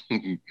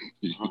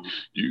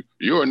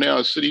 you are now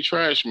a city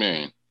trash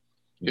man.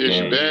 Here's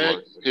your bag.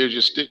 Here's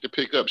your stick to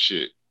pick up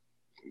shit.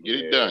 Get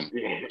it done.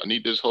 Yeah. I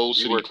need this whole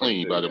city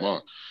clean by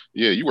tomorrow.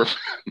 Yeah, you work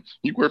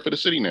for the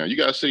city now. You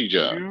got a city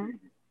job.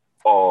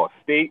 Or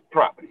state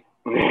property.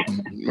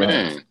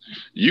 Man,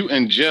 you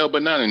in jail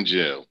but not in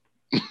jail.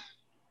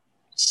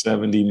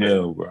 70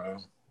 mil, bro.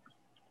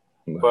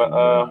 But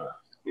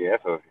yeah,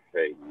 that's what I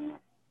say, man.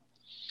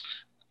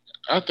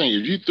 I think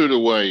if you threw it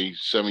away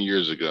 7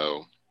 years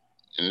ago,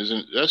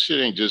 and that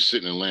shit ain't just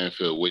sitting in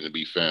landfill waiting to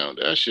be found.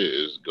 That shit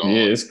is gone.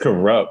 Yeah, it's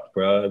corrupt,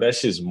 bro. That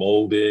shit's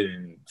molded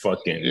and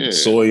fucking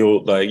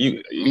soiled. Like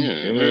you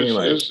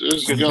can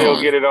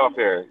still get it off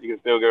there. You can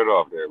still get it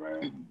off there,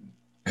 man.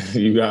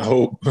 You got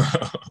hope.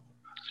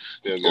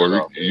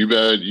 Or you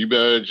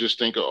better just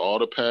think of all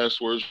the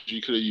passwords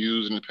you could have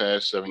used in the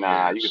past 7 years.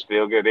 Nah, you can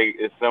still get it.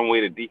 It's some way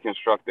to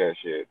deconstruct that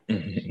shit.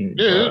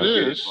 Yeah, it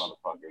is.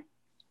 Motherfucker.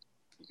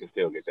 You can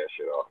still get that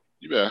shit off.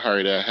 You better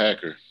hire that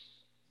hacker.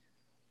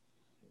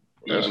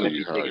 That's what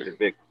you hire.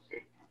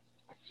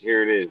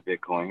 Here it is,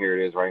 Bitcoin. Here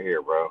it is right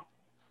here, bro.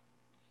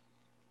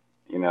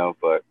 You know,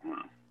 but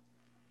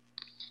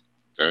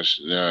it's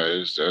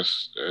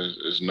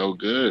no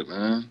good,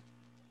 man.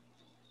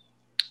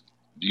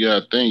 You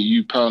gotta think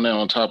you pound that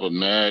on top of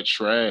mad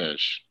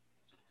trash.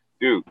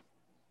 Dude,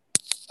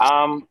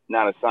 I'm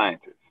not a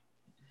scientist,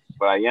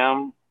 but I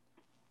am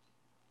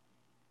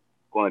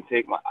going to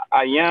take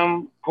I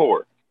am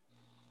poor.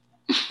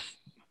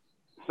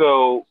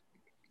 So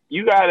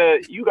you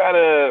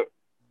gotta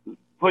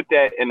put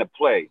that into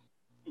play.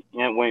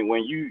 And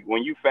when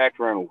you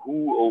factor in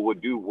who would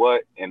do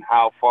what and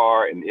how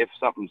far and if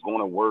something's going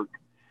to work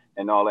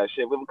and all that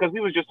shit. Because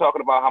we was just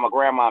talking about how my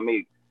grandma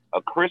made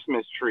a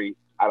Christmas tree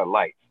out of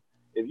lights.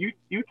 If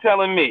you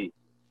telling me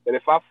that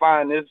if I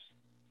find this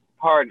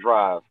hard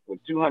drive with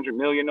 200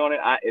 million on it,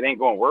 it ain't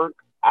gonna work,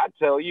 I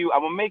tell you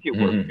I'm gonna make it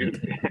work,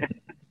 dude.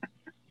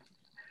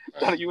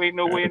 You ain't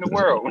no way in the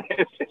world.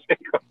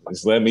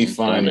 Just let me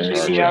find that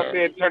shit. Be out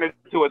there and turn it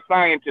to a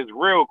scientist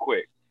real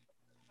quick.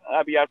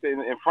 I'll be out there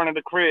in front of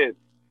the crib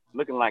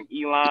looking like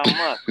Elon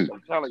Musk.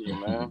 I'm telling you,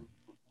 man.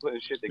 Putting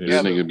shit together.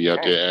 This nigga be out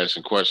there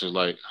asking questions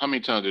like, how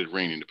many times did it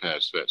rain in the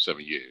past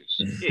 7 years?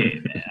 Yeah,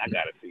 man, I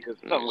gotta see. Cause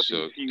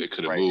so it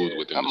could have moved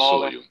within the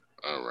soil.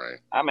 All right.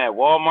 I'm at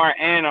Walmart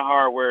and a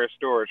hardware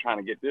store trying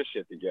to get this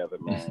shit together,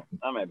 man.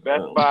 I'm at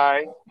Best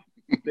Buy,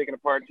 taking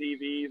apart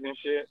TVs and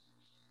shit.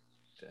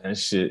 That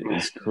shit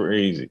is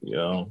crazy,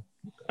 yo.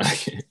 I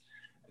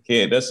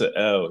can't. That's an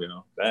L, you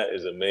know. That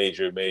is a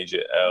major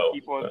L.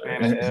 Keep on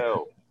saying an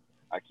L.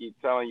 I keep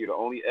telling you, the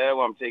only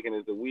L I'm taking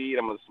is the weed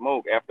I'm gonna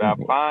smoke after I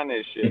find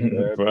this shit,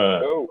 man.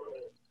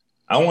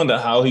 I wonder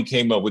how he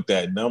came up with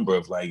that number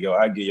of like, yo,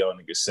 I give y'all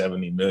niggas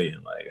 70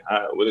 million. Like,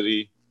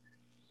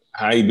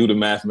 how he do the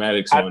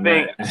mathematics on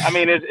that? I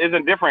mean, it's a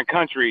different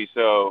country,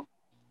 so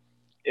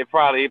it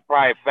probably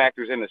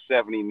factors in the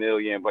 70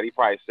 million, but he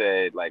probably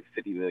said like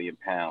 50 million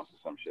pounds or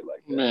some shit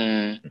like that.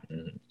 Man,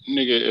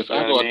 nigga, if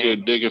I go out there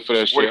digging for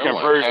that shit,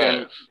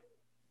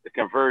 the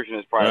conversion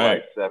is probably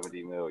like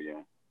 70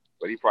 million.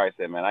 But he probably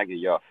said, man, I give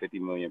y'all 50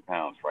 million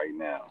pounds right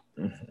now.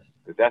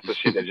 Because that's the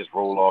shit that just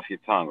roll off your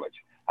tongue. Like,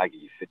 I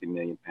give you 50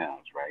 million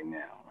pounds right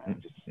now,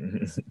 man. Just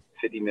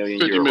 50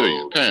 million 50 euros. 50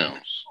 million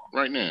pounds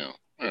right now.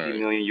 50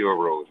 million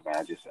euros, man.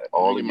 I just said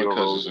all the euros. My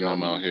cousins and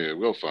I'm out here.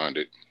 We'll find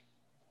it.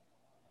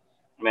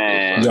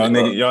 Man. Y'all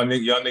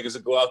niggas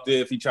would go out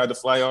there if he tried to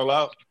fly y'all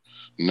out?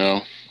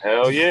 No.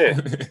 Hell yeah.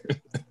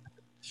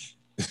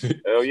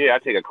 Hell yeah. I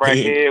take a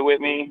crackhead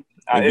with me.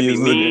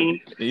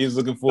 He was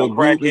looking for a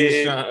group. He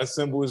was trying to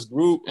assemble his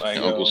group. Like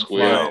Uncle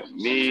Squid.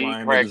 Me,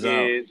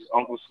 crackheads,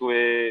 Uncle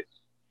Squid.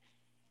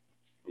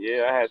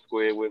 Yeah, I had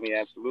Squid with me.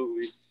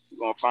 Absolutely. We're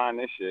gonna find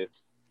this shit.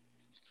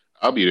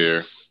 I'll be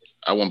there.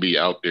 I won't be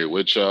out there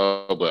with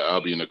y'all, but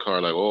I'll be in the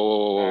car like,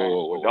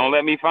 well, don't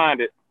let me find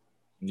it.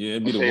 Yeah,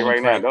 it'd be the one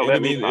right crack. Now,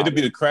 it'd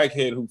be the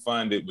crackhead who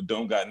find it, but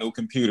don't got no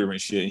computer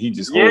and shit. He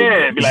just be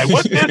like,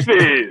 what this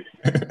is?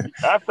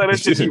 I sell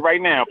this shit to you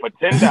right now for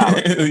 $10.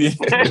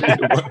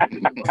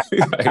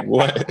 Like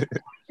what?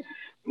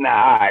 Nah,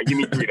 all right, give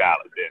me $3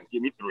 then.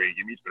 Give me three.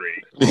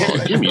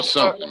 Oh, give me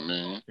something,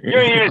 man. You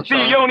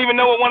don't even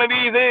know what one of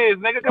these is,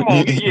 nigga. Come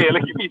on,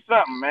 give me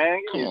something, man.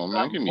 Come on,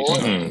 man. Give me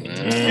something,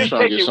 man. Just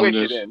take it with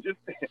you then.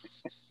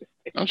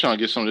 I'm trying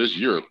to get some of this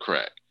Europe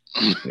crack.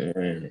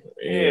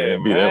 Yeah,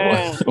 be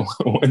that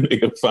one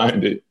nigga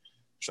find it,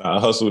 try to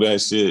hustle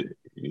that shit.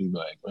 He's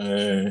like,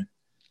 man,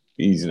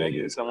 these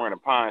niggas somewhere in a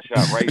pawn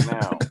shop right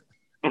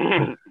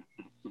now.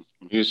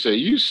 You say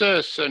you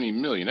said 70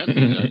 million. That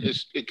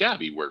means it gotta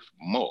be worth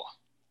more.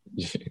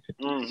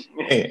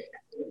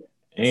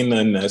 Ain't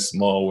nothing that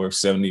small worth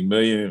 70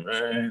 million,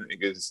 man.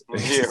 Niggas,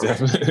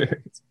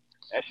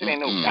 that shit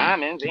ain't no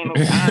diamonds. Ain't no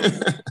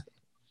diamonds.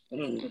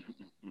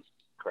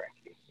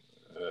 Cracky.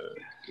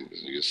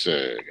 You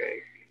said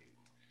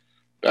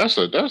that's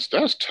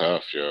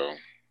tough, yo.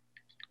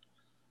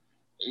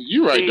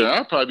 You right there.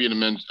 I'll probably be in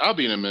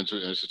a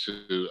mental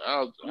institute.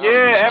 After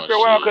a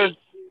while, because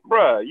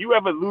bruh, you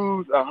ever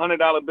lose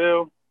 $100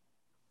 bill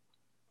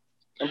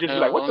and just be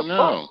like, what the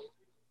fuck?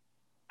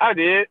 I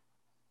did.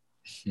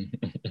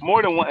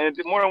 more than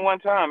one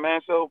time,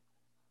 man. So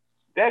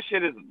that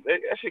shit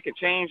can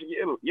change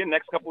your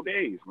next couple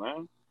days,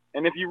 man.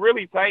 And if you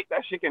really tight,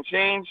 that shit can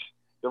change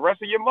the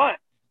rest of your month.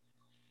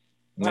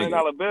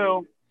 $100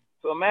 bill.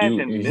 So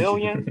imagine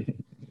millions,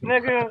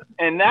 nigga,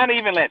 and not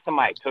even let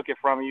somebody took it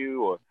from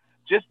you or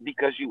just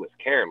because you was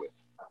careless.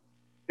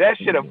 That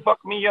should have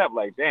fucked me up.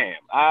 Like, damn,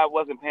 I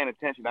wasn't paying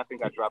attention. I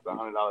think I dropped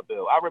 $100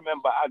 bill. I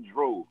remember I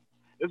drove.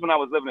 This is when I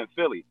was living in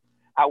Philly.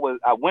 I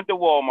went to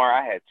Walmart.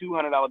 I had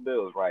 $200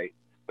 bills, right?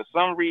 For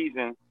some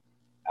reason,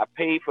 I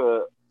paid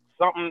for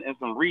something and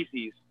some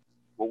Reese's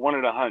with one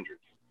of the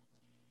hundreds.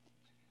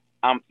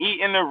 I'm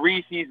eating the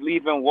Reese's,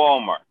 leaving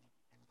Walmart,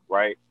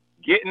 right?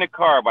 Get in the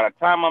car. By the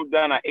time I'm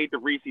done, I ate the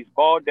Reese's,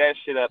 balled that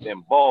shit up,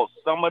 and balled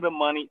some of the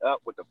money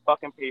up with the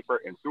fucking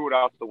paper and threw it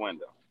out the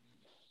window.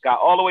 Got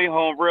all the way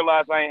home,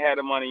 realized I ain't had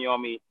the money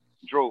on me,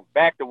 drove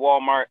back to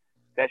Walmart.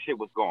 That shit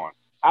was gone.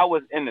 I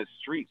was in the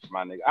streets,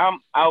 my nigga. I'm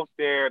out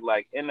there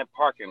like in the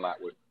parking lot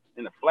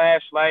in the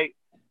flashlight.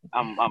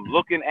 I'm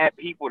looking at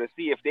people to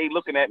see if they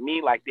looking at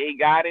me like they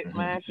got it,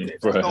 man. Shit,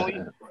 that's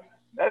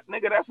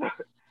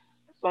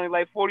only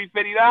like $40,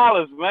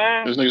 $50,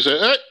 man. This nigga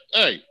said,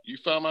 hey, you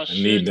found my shit?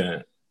 I need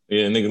that.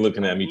 Yeah, nigga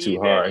looking at me too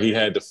hard. He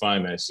had to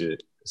find that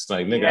shit. It's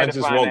like, nigga, I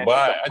just walked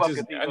by.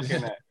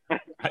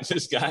 I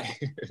just got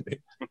here.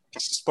 I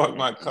just parked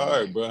my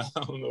car, bro. I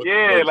don't know.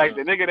 Like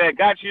the nigga that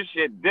got your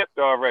shit dipped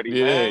already,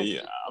 man.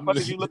 Yeah. What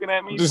are you looking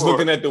at me I'm just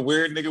looking at the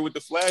weird nigga with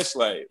the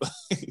flashlight. What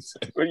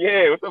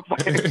the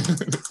fuck?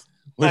 It's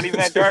not even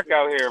that dark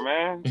out here,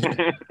 man.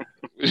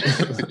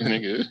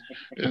 Nigga,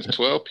 it's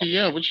 12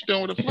 p.m. What you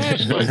doing with a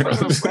flashlight, bro?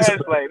 With a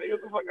flashlight. Nigga,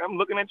 what the fuck? I'm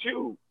looking at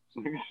you.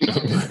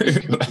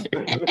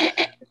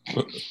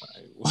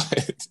 What?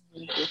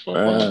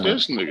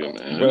 This nigga,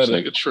 man. This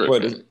nigga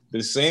tripping.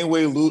 The same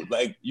way,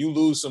 you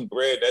lose some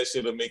bread, that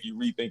shit'll make you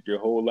rethink your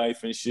whole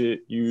life and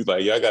shit. You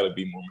like, I gotta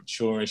be more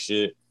mature and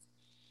shit.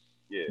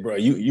 Yeah, bro.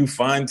 You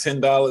find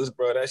 $10,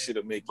 bro. That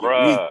shit'll make you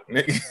weak,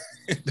 nigga.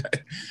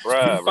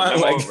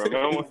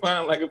 You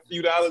find like a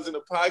few dollars in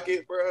the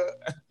pocket,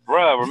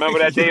 bro. Remember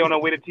that day on the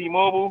way to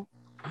T-Mobile?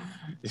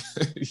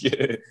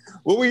 Yeah.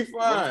 What we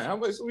find? How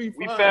much we find?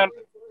 We found.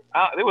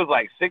 It was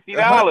like $60,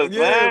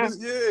 man.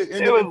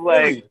 It was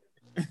like.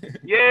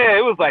 Yeah,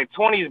 it was like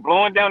 20s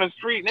blowing down the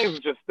street. Niggas was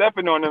just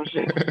stepping on them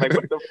shit. Like,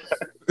 what the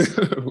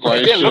fuck?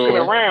 Like, they're looking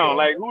around.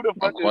 Like, who the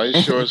fuck quite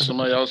sure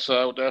somebody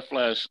outside with that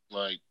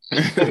flashlight.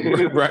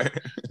 Right.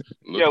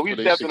 We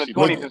stepped in the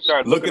 20s and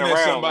started looking around.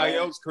 At somebody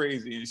else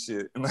crazy and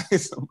shit. Like,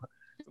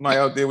 somebody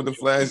out there with the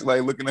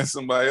flashlight looking at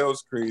somebody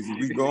else crazy.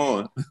 We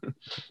gone.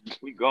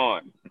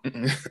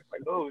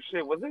 Like, oh,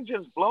 shit. Was it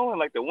just blowing?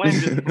 Like, the wind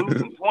just blew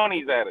some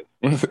 20s at us.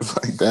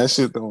 Like, that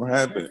shit don't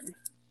happen.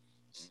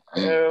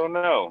 Hell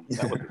no.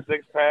 That was a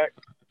 6-pack.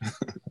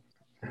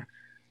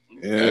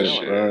 That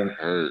shit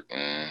hurt,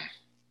 man.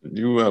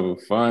 You ever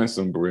find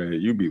some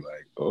bread, you be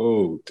like,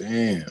 oh,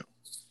 damn.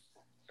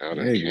 How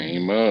that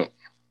came up.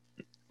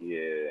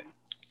 Yeah.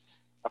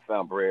 I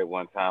found bread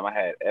one time. I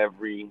had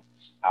every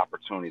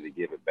opportunity to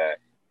give it back.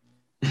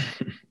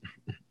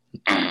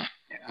 I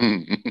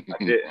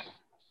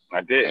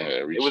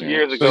didn't. It was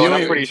years ago, and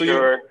I'm pretty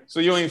sure.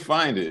 So you ain't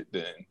find it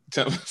then?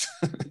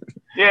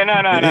 Yeah, no.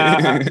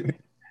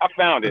 I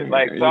found it.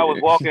 Like, so I was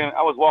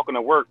walking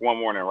to work one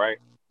morning, right?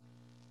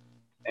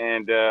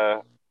 And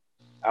I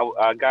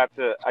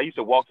used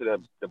to walk to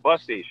the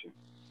bus station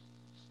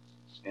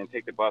and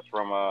take the bus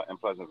from in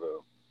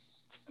Pleasantville.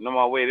 And on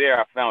my way there,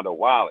 I found a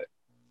wallet.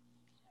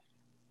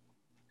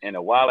 And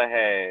the wallet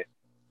had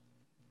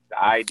the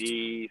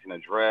IDs and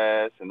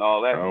address and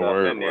all that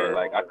stuff in there.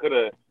 Like, I could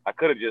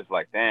have just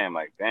like, damn.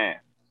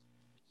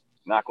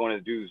 knock on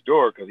his dude's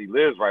door because he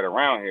lives right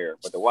around here.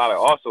 But the wallet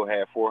also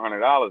had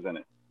 $400 in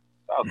it.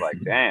 So I was like,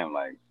 damn,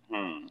 like,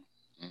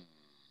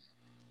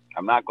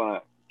 I'm not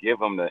gonna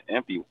give him the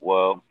empty.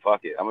 Well,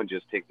 fuck it, I'm gonna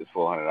just take this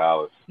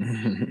 $400.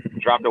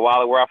 Drop the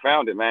wallet where I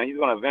found it, man. He's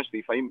gonna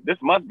eventually find. This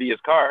must be his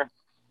car.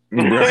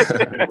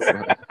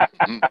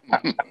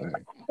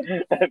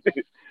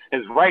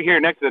 It's right here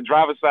next to the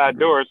driver's side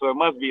door, so it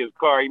must be his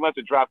car. He must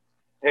have dropped.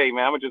 Hey,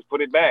 man, I'm gonna just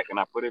put it back, and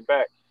I put it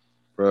back.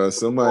 Bro,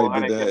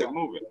 somebody did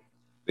that.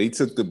 They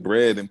took the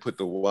bread and put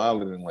the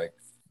wallet in like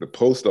the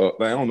post office.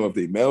 Like, I don't know if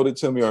they mailed it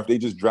to me or if they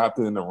just dropped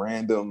it in a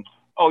random.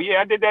 Oh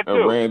yeah, I did that too.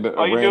 A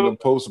random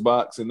post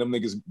box, and them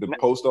niggas, the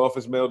post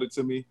office mailed it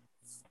to me.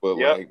 But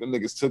like them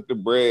niggas took the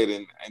bread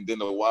and then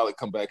the wallet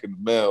come back in the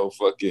mail.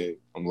 Fucking,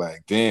 I'm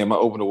like, damn. I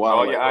opened the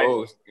wallet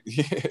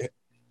yeah.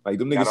 Like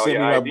them niggas sent me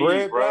my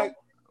bread back.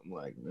 I'm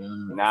like,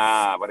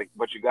 nah,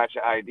 but you got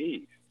your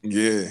IDs.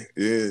 Yeah.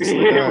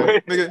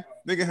 Like,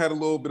 nigga had a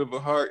little bit of a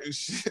heart and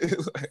shit.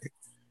 Like,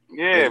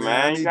 yeah,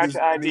 man, you got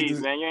your IDs,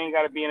 man. You ain't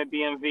got to be in a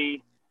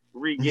DMV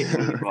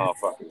re-getting these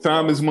motherfuckers.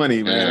 Time is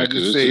money, man. I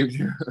just saved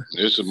you.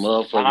 It's a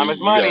motherfucker. Time is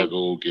money. You gotta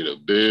go get a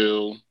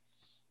bill.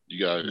 You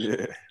got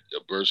a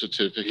birth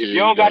certificate. If you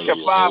don't got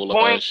your 5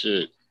 points,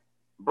 shit,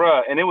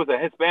 bruh. And it was a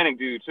Hispanic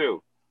dude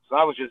too. So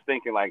I was just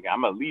thinking, like,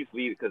 I'm at least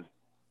leave because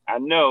I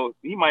know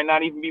he might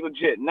not even be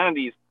legit. None of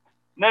these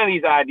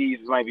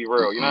IDs might be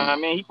real. You know what I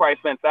mean? He probably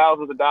spent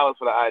thousands of dollars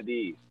for the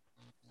IDs.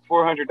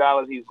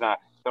 $400, he's not.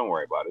 Don't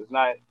worry about it.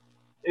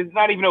 It's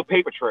not even no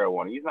paper trail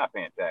on it. He's not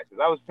paying taxes.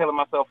 I was telling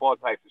myself all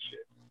types of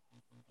shit.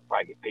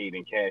 Probably get paid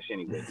in cash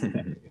anyway.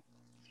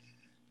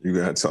 You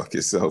gotta talk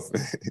yourself.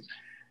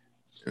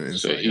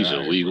 So like, he's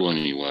illegal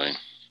anyway.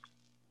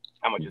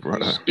 I'm gonna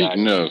just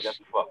speaking of, that's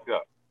fucked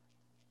up.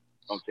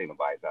 Don't take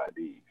nobody's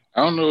IDs.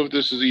 I don't know if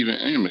this is even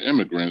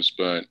immigrants,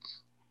 but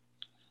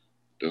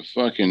the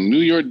fucking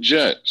New York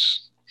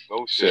Jets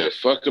said,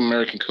 "Fuck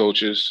American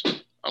coaches.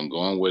 I'm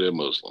going with a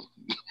Muslim."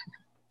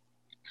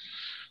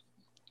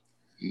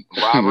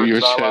 New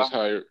York Jets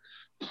hired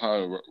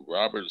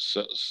Robert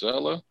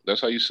Saleh.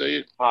 That's how you say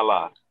it?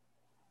 Salah.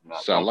 No,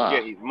 Salah.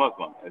 Yeah, he's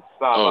Muslim. It's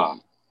Salah.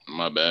 Oh,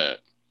 my bad.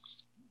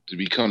 To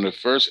become the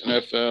first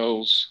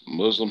NFL's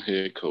Muslim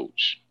head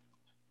coach.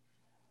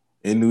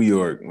 In New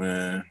York,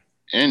 man.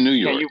 In New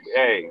York.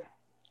 Hey.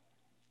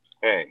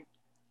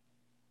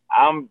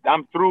 I'm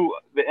through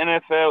the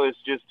NFL. It's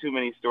just too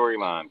many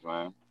storylines,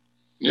 man.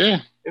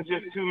 Yeah. It's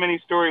just too many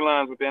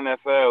storylines with the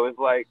NFL.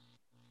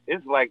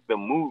 It's like the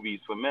movies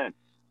for men.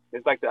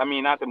 It's like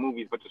not the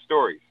movies, but the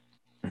stories.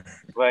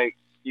 Like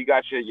you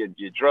got your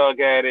drug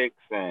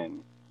addicts,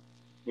 and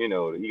you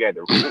know you got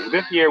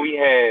this year we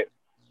had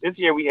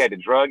the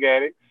drug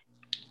addicts.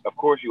 Of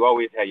course, you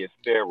always had your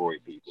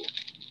steroid people,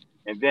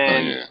 and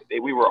then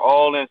we were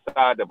all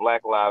inside the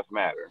Black Lives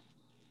Matter.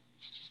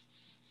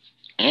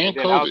 And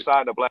then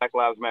outside the Black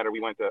Lives Matter,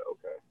 we went to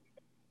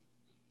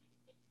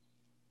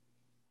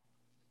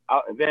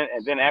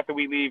and then after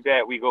we leave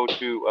that, we go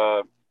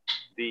to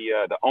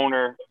the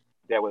owner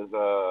that was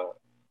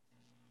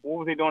what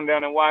was he doing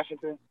down in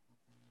Washington?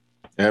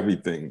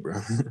 Everything, bro.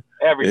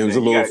 Everything. It was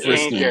a little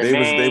frisky.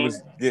 They was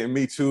getting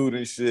me too'd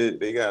and shit.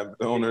 They got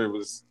the owner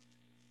was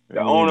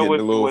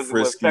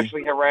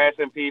sexually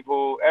harassing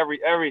people.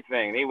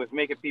 Everything. They was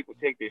making people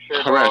take their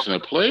shirt harassing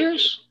off. The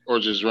players or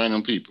just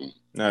random people?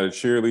 Nah, the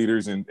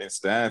cheerleaders and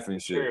staff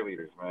and shit.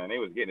 Cheerleaders, man. They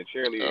was getting the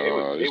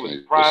cheerleaders. They was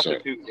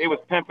prostitutes. They was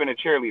pimping the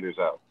cheerleaders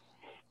out.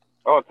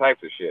 All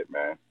types of shit,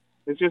 man.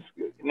 It's just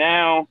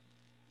now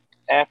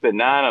after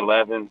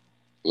 9/11.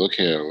 Look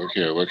here.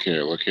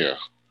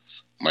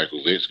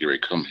 Michael Vick's ready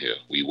to come here.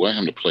 We want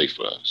him to play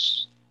for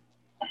us.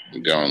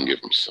 Go and give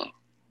him some.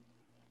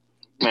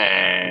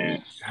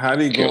 Man. How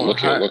do you go? Look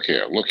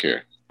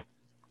here.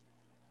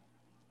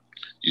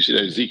 You see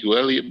that Ezekiel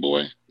Elliott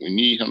boy? We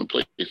need him to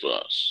play for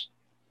us.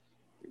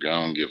 Go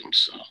and give him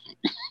some.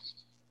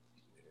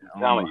 I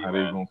don't know how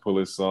they're going to pull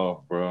this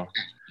off, bro.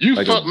 You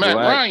like fuck Matt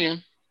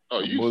Ryan.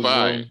 Oh, you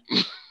fired.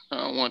 I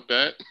don't want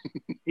that.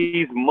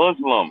 He's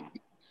Muslim.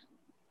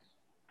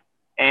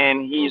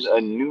 And he's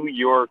a New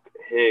York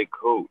head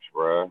coach,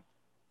 bro.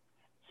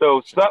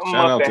 So something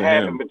must have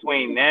happened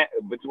between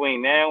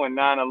now and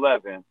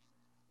 9/11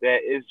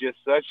 that is just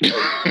such a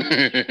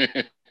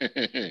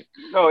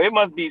no, it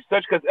must be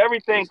such because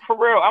everything for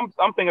real.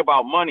 I'm thinking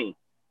about money.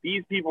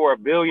 These people are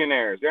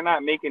billionaires. They're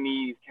not making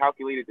these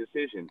calculated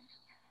decisions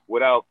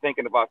without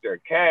thinking about their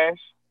cash.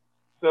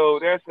 So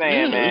they're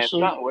saying,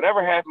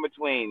 whatever happened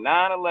between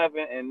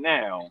 9/11 and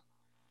now,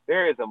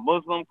 there is a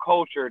Muslim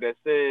culture that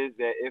says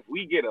that if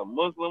we get a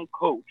Muslim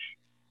coach,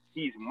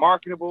 he's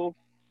marketable.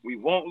 We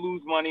won't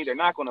lose money. They're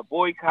not going to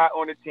boycott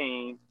on the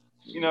team.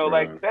 You know,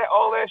 like that.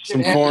 All that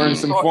shit.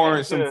 Some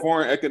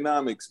foreign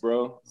economics,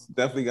 bro. It's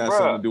definitely got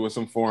something to do with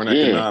some foreign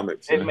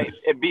economics.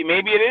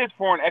 Maybe it is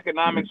foreign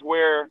economics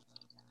where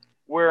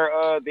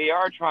they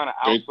are trying to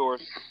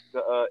outsource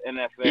the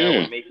NFL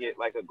and make it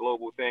like a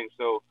global thing.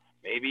 So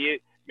maybe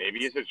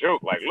Maybe it's a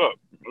joke. Like, look,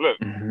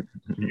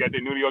 you got the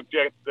New York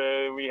Jets.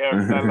 We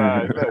have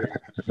Salah.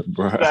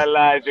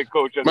 Salah is the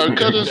coach of the my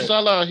cousin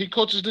Salah. He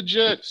coaches the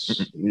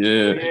Jets.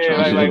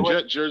 Yeah, like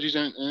Jet jerseys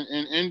in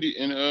Indy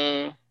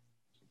Arab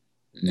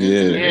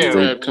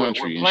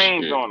country. With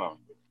planes on them.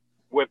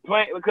 With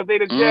planes because they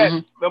the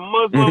Jets. The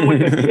Muslim with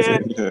the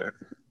Jets.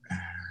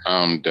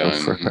 I'm done.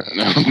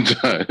 I'm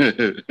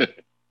done.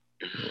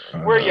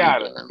 Where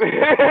Yada?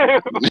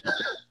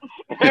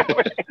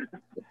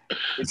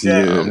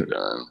 I'm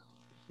done.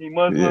 He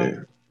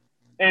Muslim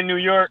in New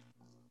York.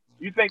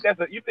 You think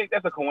that's a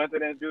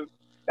coincidence, dude?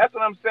 That's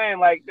what I'm saying.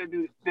 Like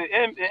the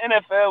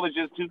NFL is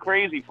just too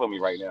crazy for me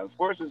right now.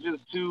 Sports is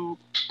just too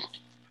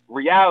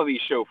reality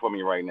show for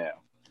me right now.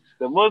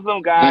 The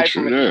Muslim guy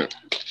from the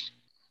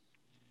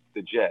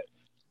Jets.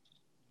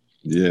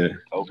 Yeah.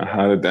 Okay.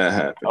 How did that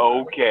happen?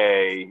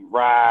 Okay,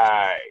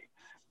 right.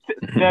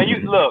 Now you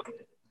look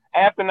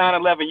after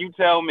 9/11. You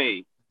tell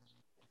me,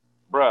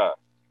 bruh.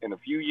 In a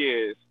few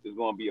years, there's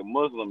going to be a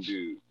Muslim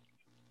dude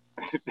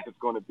that's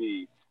going to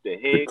be the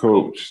head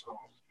coach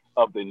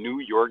of the New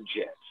York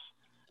Jets.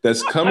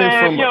 That's coming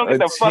from you don't get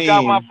the fuck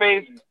out my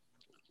face.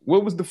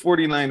 What was the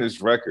 49ers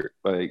record?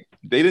 Like,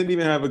 they didn't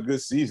even have a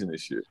good season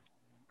this year.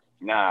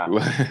 Nah.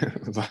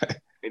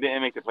 They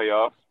didn't make the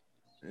playoffs.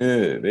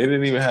 Yeah, they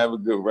didn't even have a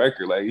good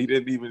record. Like, he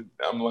didn't even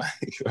 – I'm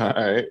like, all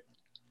right.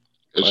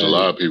 There's a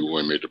lot of people who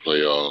ain't made the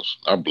playoffs.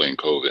 I blame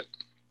COVID.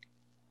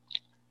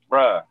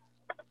 Bruh.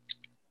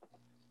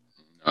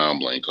 I don't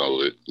blame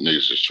COVID.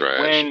 Niggas is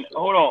trash.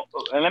 Hold on.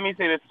 And let me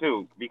say this,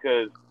 too,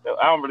 because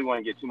I don't really want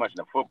to get too much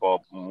into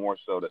football, more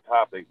so the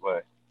topic,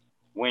 but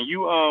when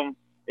you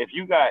if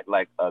you got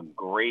like a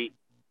great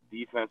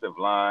defensive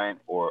line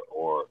or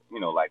you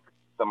know, like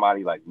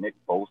somebody like Nick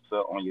Bosa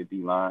on your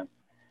D line,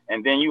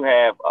 and then you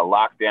have a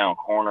lockdown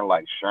corner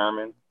like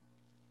Sherman,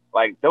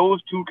 like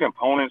those two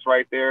components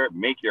right there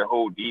make your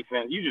whole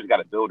defense. You just got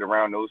to build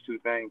around those two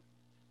things.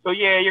 So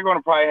yeah, you're going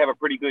to probably have a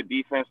pretty good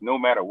defense no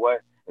matter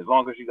what, as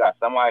long as you got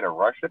somebody to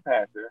rush the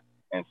passer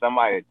and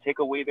somebody to take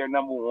away their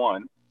number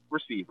one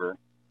receiver.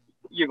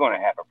 You're going to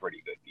have a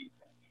pretty good defense.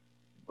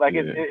 Like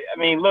I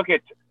mean, look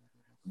at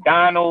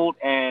Donald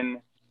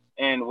and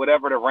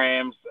whatever the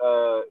Rams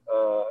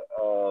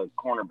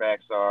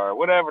cornerbacks are,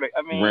 whatever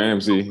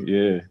Ramsey,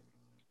 yeah.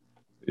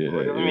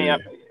 I mean,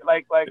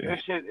 like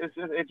this shit.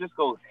 It just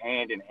goes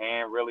hand in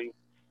hand, really.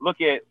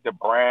 Look at the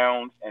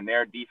Browns and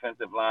their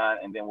defensive line,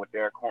 and then what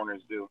their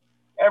corners do.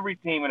 Every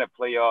team in the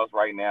playoffs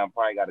right now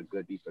probably got a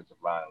good defensive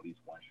line, at least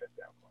one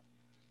shutdown point.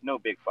 No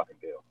big fucking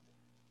deal.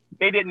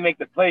 They didn't make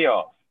the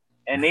playoffs,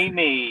 and they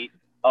made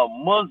a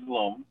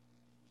Muslim.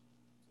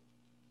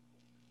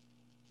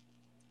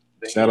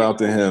 Shout out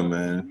to him,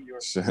 man.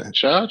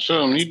 Shout out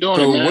to him. He doing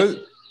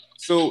it,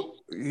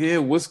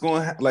 man. What's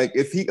going to like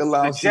if he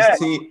allows his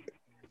team?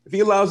 If he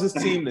allows his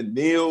team to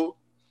kneel,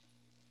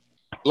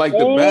 like the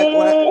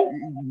backlash,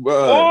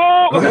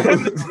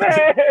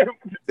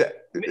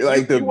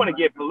 like you want to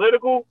get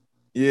political?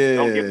 Yeah,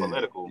 don't get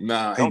political.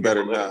 Nah, he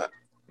better not.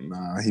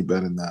 Nah, he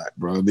better not,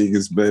 bro.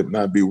 Niggas better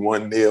not be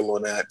one nail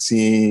on that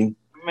team.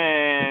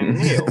 Man,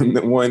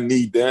 kneel. One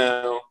knee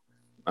down.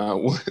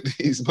 One of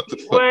these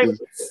motherfuckers.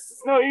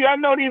 No, I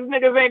know these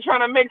niggas ain't trying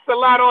to mix a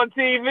lot on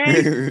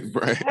TV.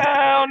 Right.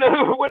 Hell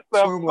no. What the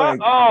fuck? Like,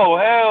 oh,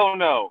 hell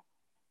no.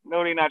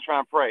 No, they not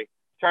trying to pray.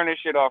 Turn this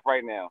shit off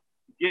right now.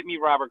 Get me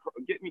Robert.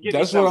 Get me.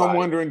 That's what I'm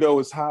wondering though.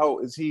 Is how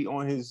is he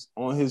on his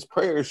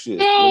prayer shit?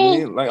 No. I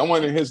mean, like I'm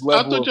wondering his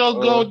level. I thought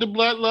y'all go with the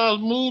Black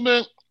Lives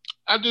Movement.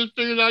 I just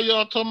figured out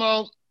y'all talking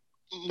about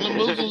the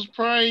Muslims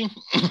praying.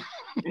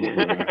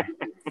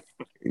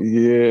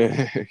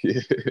 Yeah.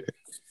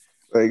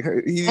 Like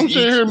I'm sitting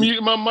here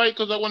muting my mic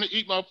because I want to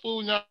eat my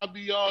food. Now I'll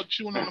be all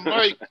chewing on the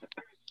mic.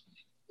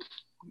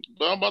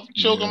 But I'm about to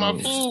choke on my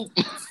food.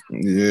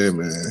 Yeah,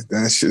 man.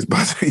 That shit's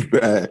about to be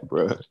bad,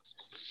 bro.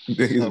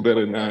 Niggas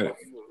better not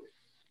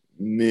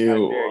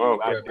kneel.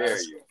 I dare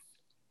you.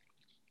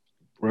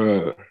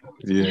 Bro.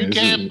 Yeah, you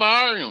can't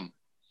fire him.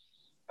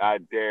 I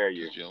dare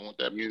you. You don't want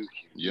that. You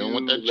don't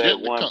want that jet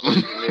to come.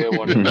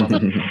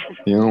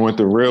 You don't want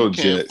the real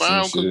jets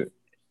and shit.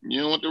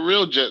 You don't want the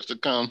real jets to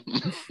come.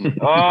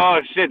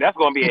 Oh shit, that's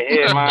gonna be a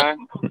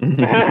headline.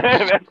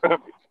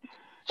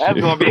 that's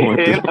gonna be a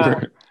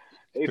headline.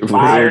 They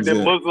fired the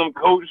Muslim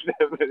coach.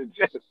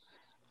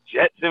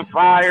 Jets and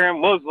fire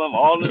and Muslim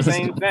all in the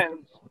same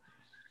sentence.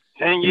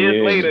 10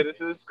 years later, this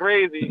is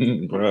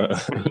crazy.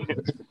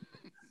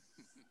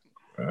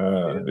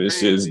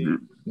 This is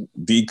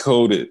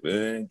decoded,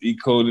 man.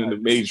 Decoding the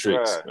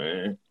Matrix,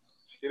 man.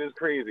 Shit is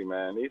crazy,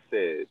 man. They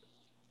said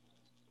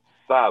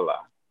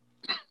Salah.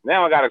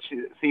 Now I gotta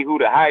see who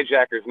the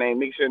hijacker's name.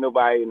 Make sure none of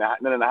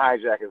the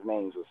hijackers'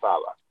 names was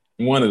Salah.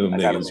 One of them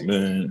niggas,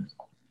 man.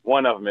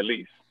 One of them at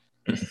least.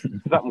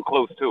 Something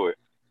close to it.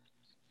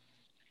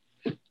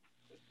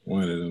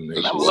 One of them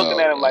niggas. I'm looking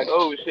at him like,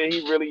 oh shit,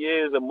 he really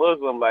is a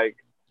Muslim. Like,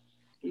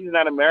 he's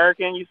not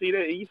American. You see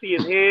that? You see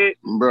his head,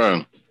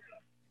 bro.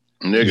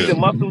 Nigga, see the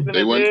muscles in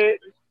his head.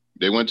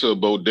 They went to a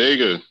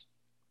bodega.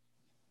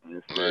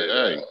 Like,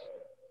 hey,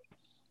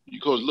 You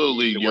coach Little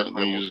League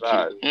when you was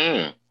a kid.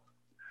 Yeah.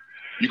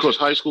 You coach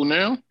high school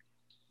now?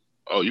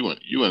 Oh, you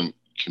in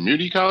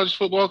community college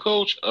football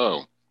coach?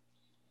 Oh,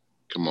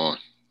 come on.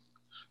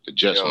 The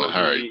Jets want to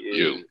hire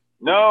you.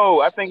 No,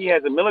 I think he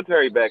has a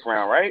military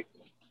background, right?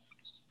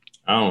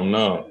 I don't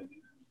know.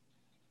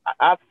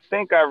 I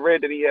think I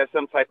read that he has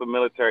some type of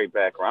military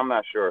background. I'm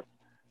not sure.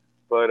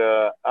 But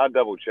I'll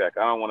double check.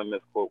 I don't want to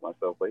misquote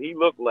myself. But he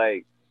looked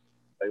like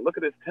look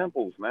at his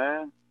temples,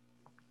 man.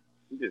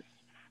 He just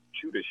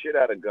chew the shit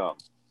out of gum.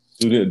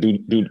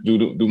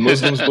 Do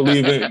Muslims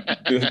believe in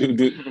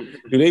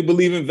do they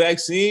believe in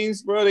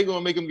vaccines, bro? They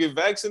gonna make them get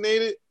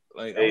vaccinated?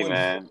 Like, hey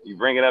man, you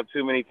bringing up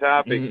too many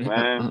topics,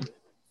 man.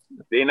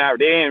 They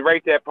ain't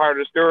write that part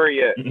of the story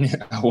yet.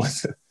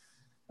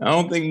 I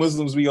don't think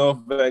Muslims be off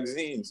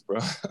vaccines, bro.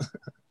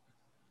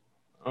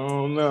 I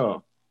don't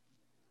know.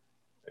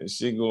 And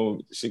shit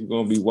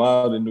gonna be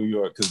wild in New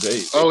York because they.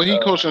 He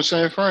coaching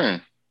San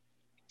Fran.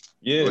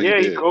 Yeah,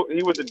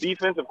 he was the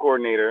defensive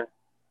coordinator.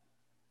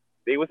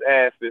 They was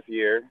asked this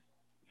year.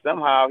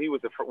 Somehow he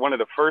was one of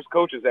the first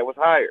coaches that was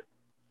hired.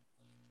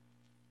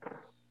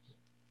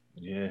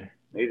 Yeah.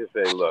 They just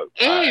say, look.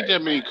 Ain't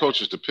that many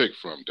coaches to pick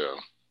from, though.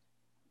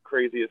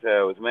 Crazy as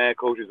hell. There's mad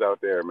coaches out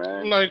there,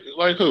 man. Like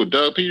who?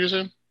 Doug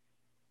Peterson?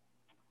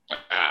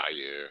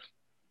 Yeah.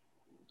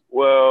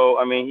 Well,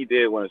 I mean, he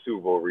did win a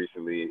Super Bowl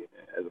recently,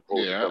 as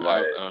opposed to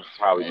somebody that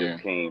probably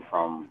just came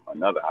from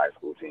another high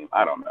school team.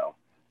 I don't know,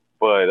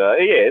 but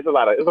it's a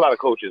lot of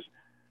coaches.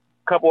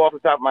 A couple off the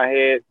top of my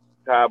head: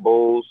 Todd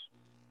Bowles,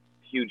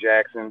 Hugh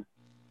Jackson,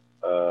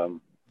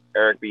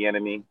 Eric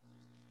Bieniemy.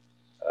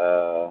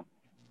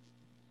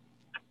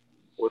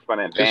 What's my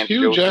name? Is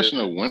Hugh Jackson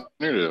a winner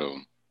though?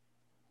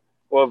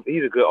 Well,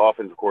 he's a good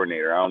offensive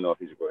coordinator. I don't know if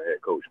he's a good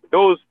head coach, but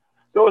those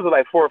are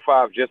like 4 or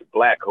 5 just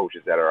black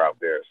coaches that are out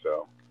there.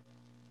 So,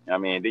 I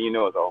mean, then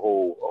it's a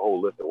whole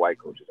list of white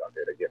coaches out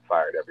there that get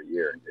fired every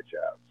year and get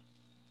jobs.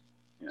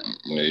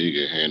 Yeah, you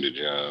get handed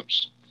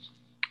jobs.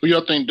 Who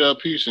y'all think Doug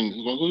Peterson?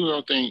 Who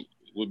y'all think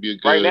would be a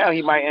good? Right now,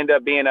 he might end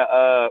up being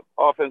a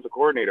offensive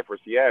coordinator for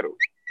Seattle.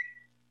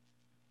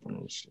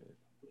 Oh shit!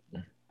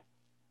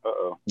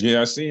 Uh-oh.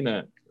 Yeah, I seen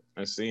that.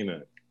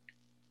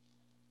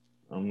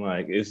 I'm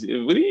like,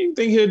 what do you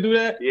think he'll do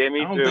that? Yeah,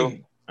 me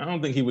too. I don't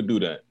think he would do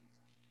that.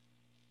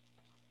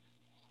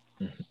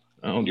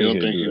 I don't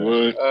think he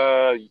would?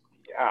 I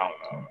don't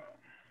know.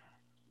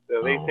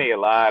 So they say a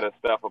lot of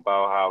stuff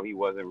about how he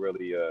wasn't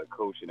really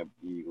coaching the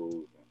Eagles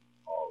and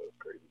all this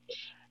crazy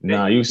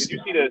stuff. Did you see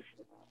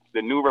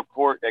the new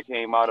report that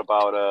came out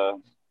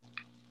about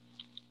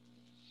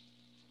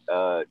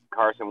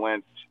Carson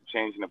Wentz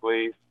changing the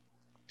plays?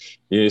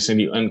 Yeah, it's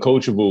the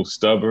uncoachable,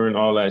 stubborn,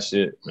 all that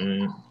shit,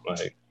 man.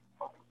 Like,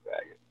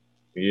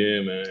 yeah,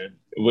 man.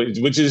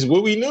 Which is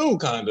what we knew,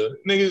 kind of.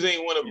 Niggas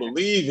ain't want to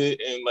believe it,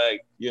 and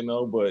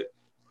but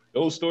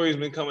those stories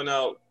been coming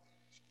out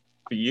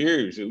for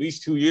years, at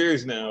least 2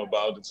 years now,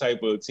 about the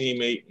type of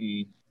teammate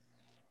and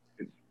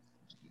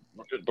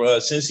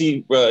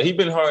he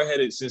been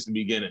hard-headed since the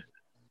beginning.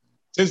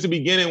 Since the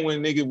beginning,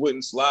 when nigga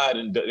wouldn't slide,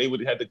 and they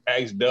would have to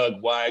ask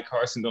Doug why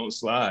Carson don't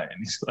slide, and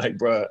he's like,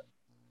 bro,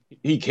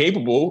 he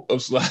capable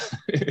of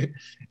sliding.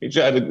 He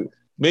tried to.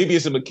 Maybe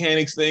it's a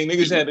mechanics thing.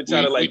 Niggas had to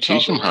try to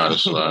teach him how to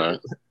slide.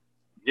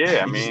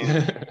 Yeah, I mean,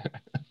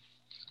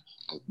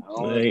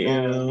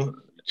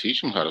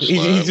 teach him how to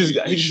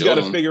slide. He just got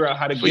to figure out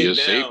how to get down.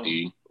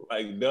 Safety.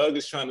 Like Doug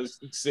is trying to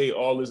say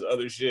all this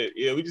other shit.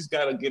 Yeah, we just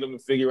got to get him to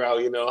figure out.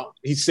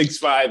 He's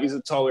 6'5". He's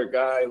a taller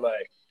guy.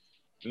 Like,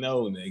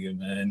 no, nigga,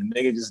 man, the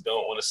nigga just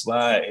don't want to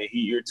slide. And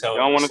you're telling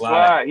him don't want to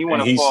slide. He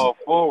want to fall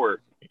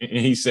forward. And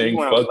he's saying,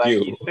 "Fuck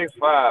you." He's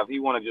 6'5". He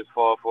want to just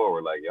fall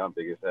forward. Like, I'm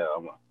big as hell.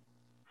 I'm gonna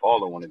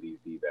fall on one of these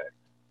D-backs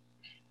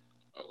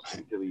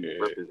until he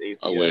ripped his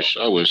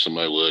ACL. I wish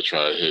somebody would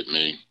try to hit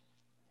me.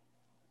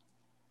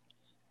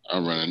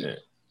 I'm running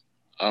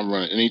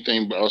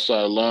anything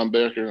outside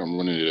linebacker. I'm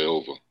running it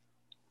over.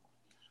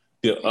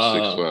 Yeah,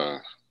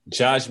 6'5".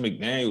 Josh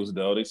McDaniels,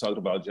 though, they talked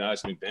about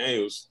Josh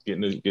McDaniels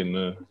getting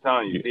the. I'm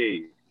telling you,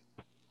 D.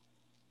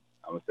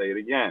 I'm gonna say it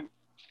again.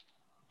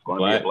 It's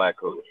gonna be a black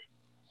coach.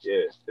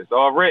 Yeah, it's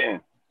all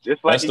written.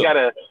 Just like you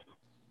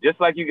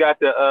got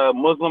the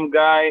Muslim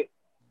guy,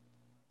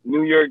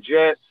 New York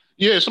Jets.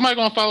 Yeah, somebody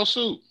gonna follow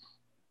suit.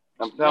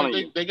 I'm telling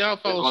you, they gotta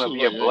follow suit.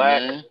 It's gonna be a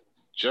black.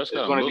 It's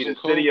gonna be the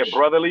city of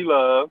brotherly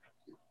love,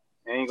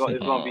 and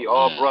it's gonna be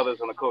all brothers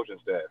on the coaching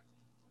staff.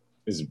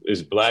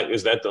 Is black?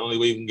 Is that the only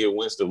way you can get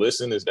Wentz to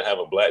listen? Is to have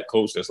a black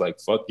coach that's like,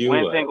 fuck you.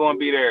 Wentz ain't gonna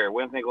be there.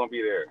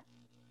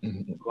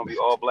 It's gonna be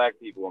all black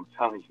people. I'm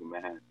telling you,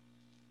 man.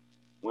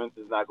 Wentz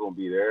is not gonna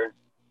be there.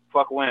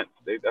 Fuck Wentz.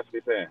 That's what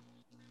they're saying.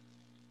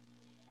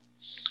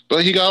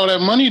 But he got all that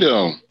money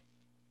though.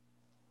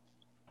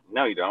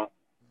 No, you don't.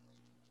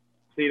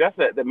 See, that's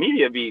the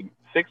media be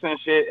fixing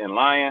shit and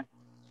lying.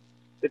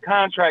 The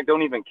contract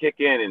don't even kick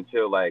in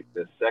until like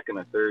the second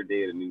or third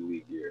day of the new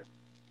league year.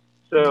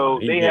 So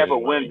they have a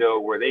window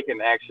where they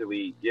can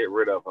actually get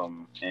rid of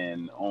him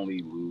and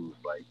only lose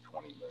like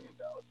 $20 million,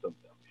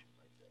 something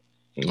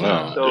like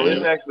that. So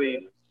it's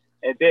actually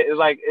And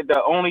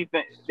the only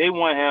thing they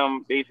want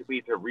him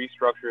basically to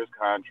restructure his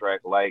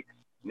contract like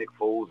Nick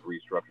Foles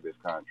restructured his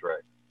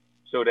contract,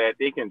 so that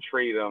they can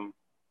trade him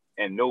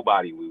and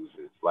nobody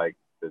loses. Like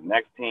the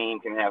next team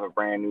can have a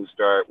brand new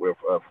start with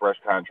a fresh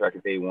contract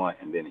if they want,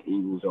 and then the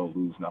Eagles don't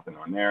lose nothing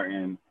on their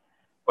end,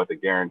 but the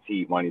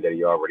guaranteed money that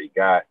he already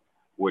got,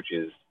 which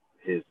is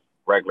his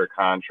regular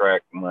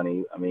contract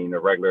money. I mean, the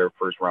regular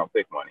first round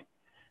pick money.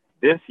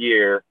 This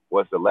year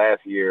was the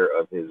last year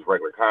of his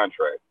regular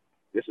contract.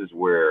 This is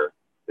where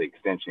the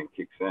extension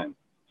kicks in.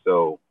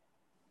 So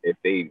if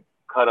they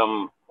cut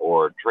him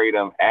or trade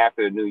him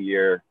after the New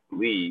Year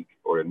league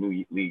or the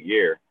new league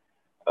year,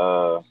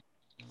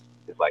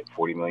 it's like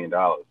 $40 million,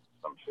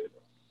 some shit,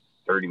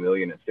 30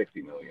 million and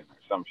 60 million, or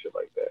some shit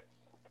like that.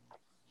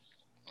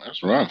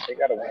 That's right. They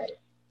gotta win it.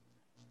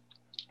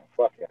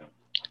 Fuck him.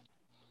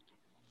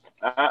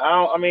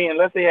 I mean,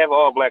 unless they have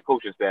all black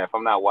coaching staff,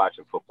 I'm not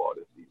watching football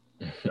this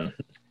season.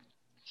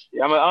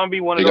 Yeah, I'm gonna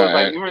be one of those.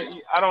 Like,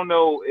 I don't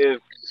know if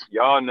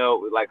y'all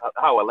know, like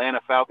how Atlanta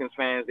Falcons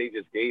fans, they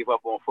just gave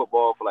up on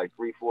football for like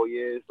 3-4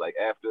 years. Like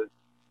after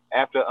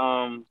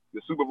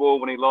the Super Bowl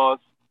when they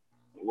lost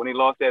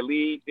that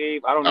lead,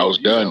 Dave. I don't know. I was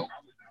done. Know.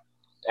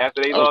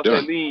 After they lost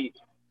that lead,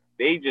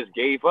 they just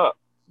gave up.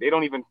 They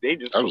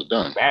just I was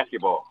done.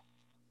 Basketball.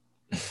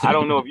 I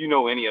don't know if you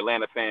know any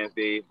Atlanta fans,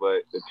 Dave,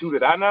 but the two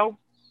that I know,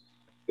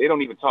 they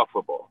don't even talk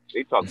football.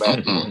 They talk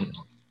basketball.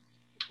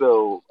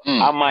 So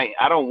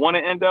I don't want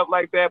to end up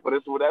like that, but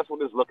that's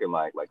what it's looking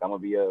like. Like I'm gonna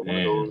be one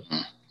of those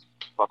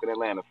fucking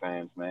Atlanta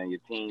fans, man. Your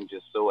team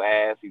just so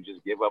ass, you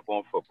just give up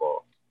on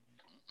football.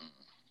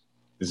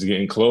 Is it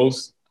getting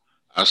close?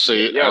 I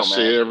say it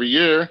every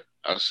year.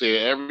 I say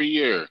it every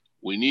year.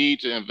 We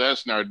need to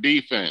invest in our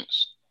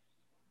defense.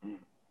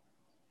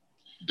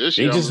 They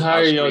just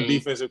hired your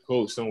defensive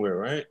coach somewhere,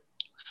 right?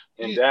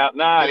 And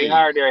they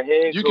hired their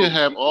head coach. You can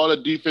have all the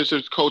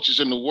defensive coaches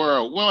in the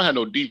world. We don't have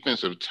no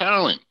defensive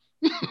talent.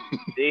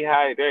 They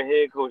hired their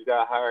head coach.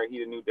 Got hired.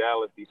 He's the new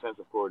Dallas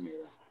defensive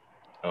coordinator.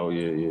 Oh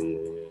yeah.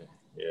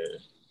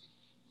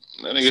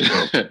 That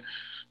nigga,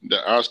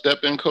 our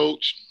step-in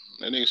coach.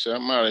 That nigga said,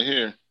 "I'm out of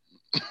here."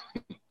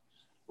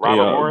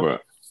 Robert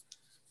Morris.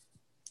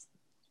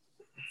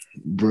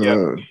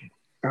 Bruh.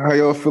 How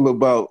y'all feel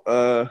about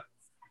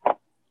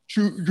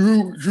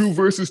Drew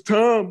versus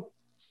Tom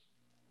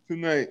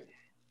tonight?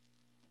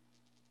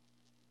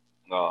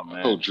 Oh man!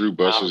 I hope Drew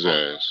busts his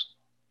ass.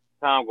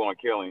 Tom gonna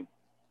kill him.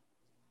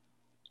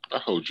 I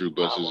hope Drew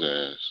busts his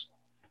ass.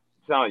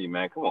 I'm telling you,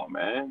 man. Come on,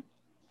 man.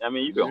 I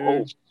mean, you can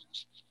hope.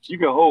 You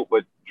can hope,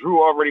 but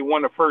Drew already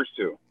won the first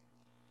two.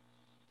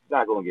 He's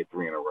not gonna get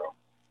 3 in a row.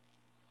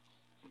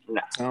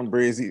 Nah. Tom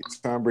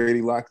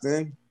Brady locked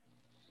in.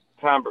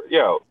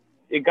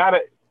 You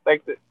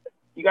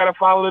gotta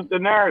follow the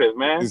narrative,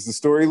 man. Is the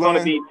storyline? It's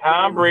gonna be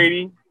Tom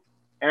Brady,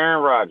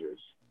 Aaron Rodgers.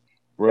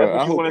 Bro,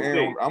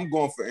 I'm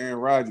going for Aaron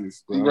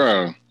Rodgers,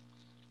 bro.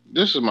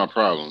 This is my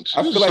problem.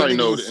 I feel like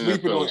they're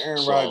sleeping on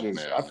Aaron Rodgers.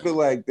 I feel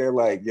like they're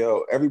like,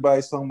 yo,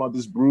 everybody's talking about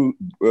this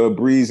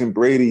Breeze and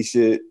Brady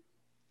shit,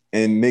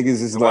 and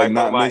niggas is like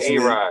not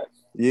mentioning it.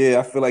 Yeah,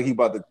 I feel like he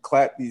about to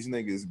clap these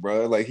niggas,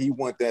 bro. Like he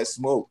want that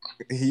smoke.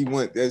 They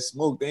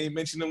ain't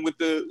mentioning him with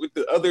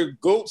the other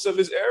GOATs of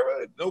his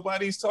era.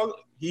 Nobody's talking.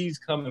 He's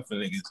coming for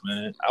niggas,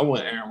 man. I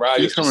want Aaron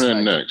Rodgers. He's coming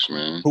in next,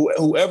 man.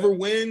 Whoever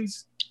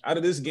wins out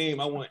of this game,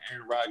 I want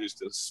Aaron Rodgers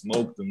to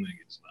smoke them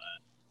niggas, man.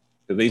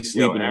 Cause they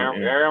sleeping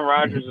on Aaron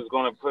Rodgers is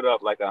gonna put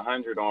up like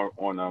 100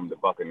 on the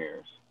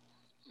Buccaneers.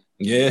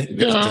 Yeah.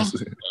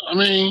 I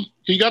mean,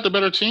 he got the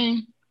better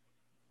team.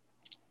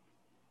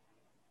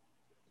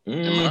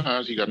 In my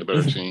eyes, he got the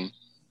better team.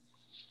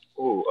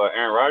 Ooh,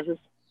 Aaron Rodgers?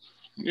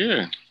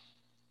 Yeah.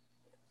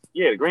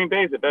 Yeah, Green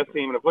Bay is the best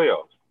team in the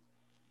playoffs.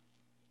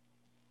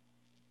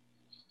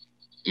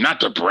 Not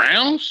the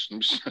Browns?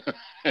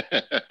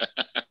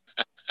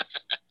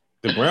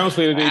 The Browns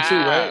play today too,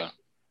 right?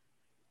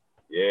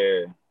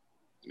 Yeah.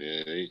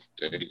 Yeah,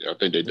 I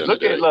think they done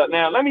it. Look,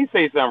 now let me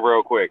say something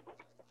real quick,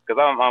 because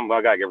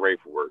I gotta get ready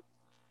for work.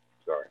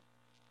 Sorry.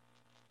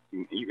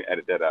 You can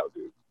edit that out,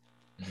 dude.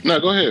 No,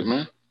 go ahead,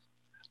 man.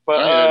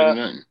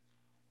 But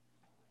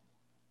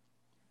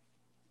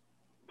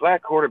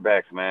black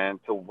quarterbacks, man,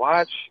 to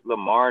watch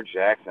Lamar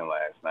Jackson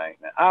last night,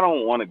 man, I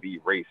don't want to be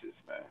racist,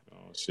 man.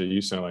 Oh shit,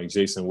 you sound like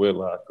Jason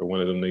Whitlock or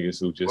one of them niggas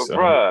who just. But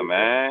bruh,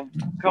 man,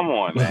 come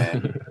on,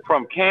 man.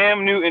 From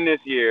Cam Newton this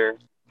year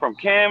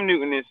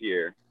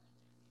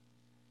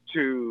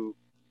to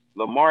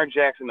Lamar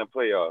Jackson in the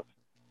playoffs,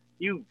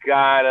 you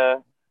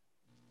gotta,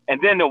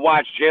 and then to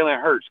watch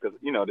Jalen Hurts, because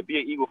to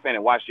be an Eagle fan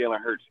and watch Jalen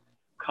Hurts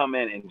come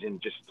in and then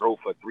just throw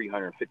for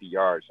 350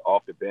 yards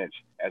off the bench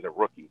as a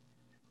rookie,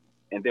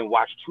 and then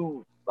watch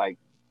two like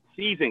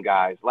seasoned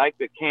guys like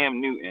the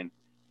Cam Newton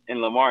and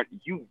Lamar.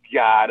 You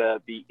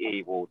gotta be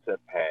able to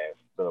pass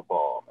the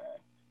ball, man.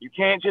 You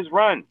can't just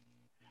run.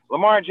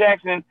 Lamar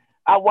Jackson,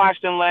 I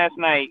watched him last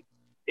night.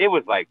 It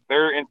was like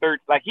 3rd and 13.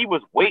 Like he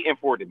was waiting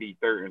for it to be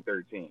 3rd and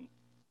 13,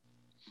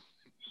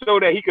 so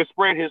that he could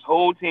spread his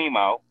whole team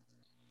out,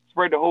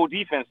 spread the whole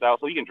defense out,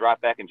 so he can drop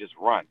back and just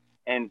run.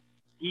 And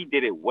he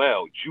did it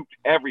well, juked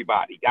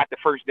everybody, got the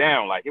first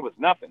down like it was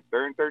nothing.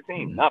 3rd and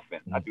 13, nothing.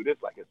 I do this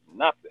like it's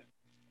nothing.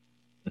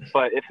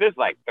 But if it's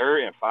like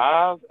 3rd and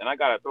 5, and I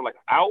gotta throw like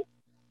out,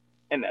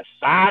 and the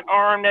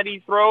sidearm that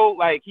he throw,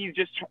 like he's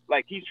just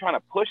like he's trying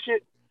to push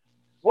it.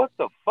 What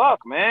the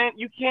fuck, man?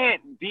 You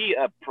can't be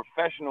a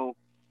professional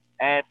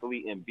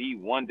athlete and be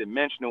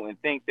one-dimensional and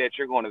think that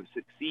you're going to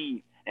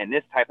succeed in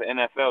this type of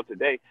NFL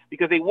today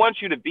because they want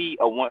you to be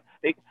a one.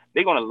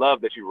 They're going to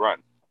love that you run.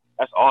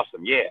 That's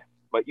awesome, yeah.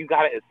 But you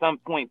got to at some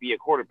point be a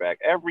quarterback.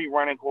 Every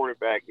running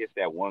quarterback gets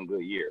that one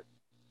good year,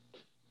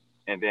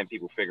 and then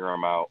people figure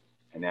him out,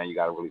 and now you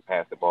got to really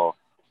pass the ball.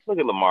 Look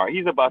at Lamar.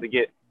 He's about to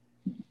get.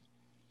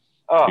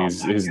 Oh,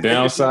 his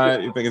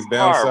downside. You think his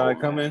downside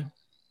coming?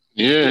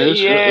 Yeah, it's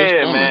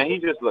man. He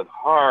just looked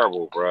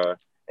horrible, bro.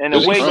 And the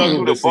way he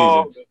threw the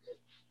ball.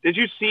 Did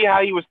you see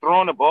how he was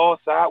throwing the ball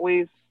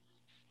sideways?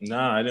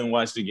 Nah, I didn't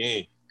watch the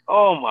game.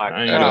 Oh my god!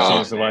 I ain't had a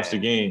chance to watch the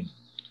game.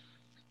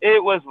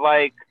 It was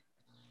like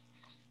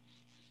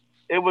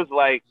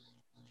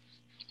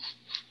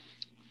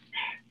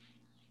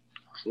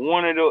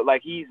one of those.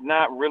 Like he's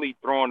not really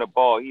throwing the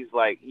ball. He's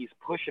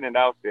pushing it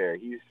out there.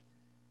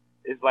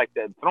 It's like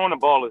that throwing the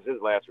ball is his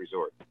last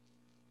resort.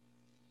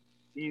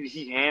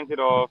 He hands it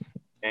off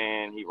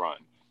and he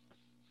runs.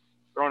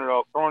 Throwing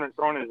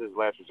it is his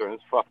last resort.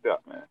 It's fucked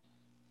up, man.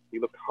 He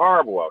looked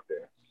horrible out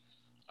there.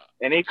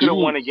 And they could have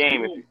won a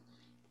game if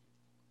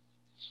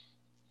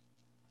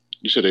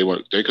you said they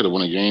could have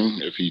won a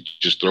game if he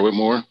just throw it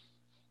more?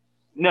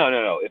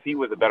 No. If he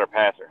was a better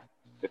passer.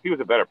 If he was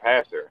a better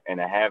passer and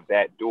to have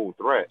that dual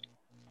threat.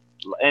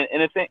 And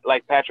it's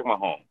like Patrick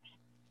Mahomes.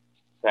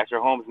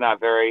 Patrick Mahomes is not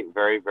very,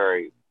 very,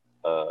 very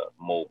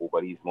mobile,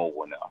 but he's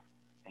mobile enough.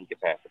 And he can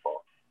pass the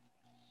ball.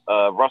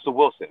 Russell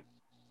Wilson,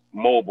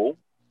 mobile,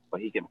 but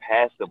he can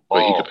pass the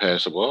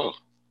ball.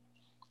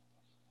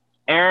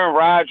 Aaron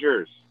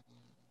Rodgers,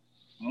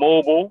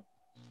 mobile,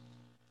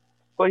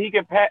 but he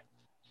can pass.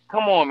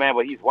 Come on, man,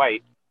 but he's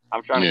white.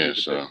 I'm trying to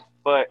keep it.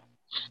 But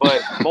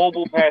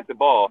mobile pass the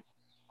ball.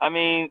 I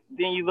mean,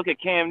 then you look at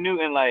Cam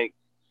Newton, like,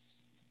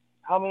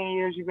 how many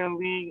years you been in the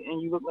league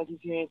and you look like you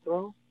can't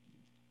throw?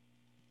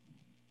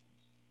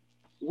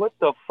 What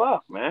the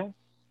fuck, man?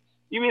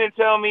 You mean to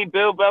tell me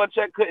Bill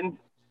Belichick couldn't?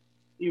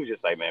 He was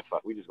just like, man,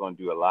 fuck, we just going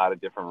to do a lot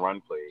of different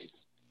run plays.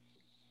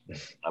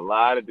 A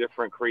lot of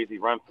different crazy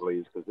run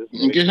plays because this.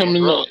 And get him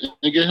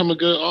a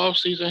good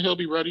offseason. He'll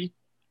be ready.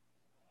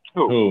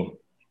 Who?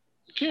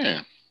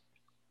 Cam.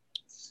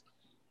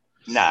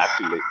 Nah,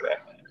 too late for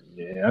that.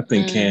 Yeah, I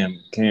think Cam.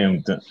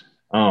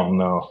 I don't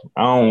know.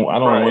 I don't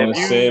want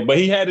to say it, but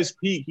he had his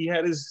peak. He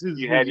had his.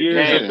 You had your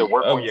chance to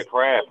work on your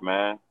craft,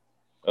 man.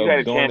 You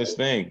had doing this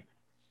thing.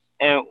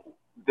 And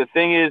the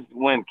thing is,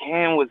 when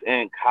Cam was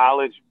in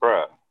college,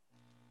 bruh,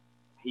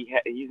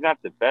 he's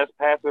not the best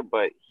passer,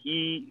 but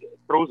he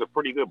throws a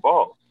pretty good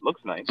ball.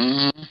 Looks nice.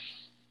 Mm-hmm.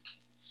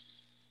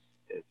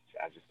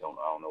 I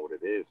don't know what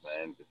it is,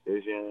 man.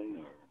 Decision,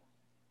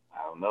 or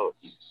I don't know if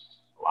he's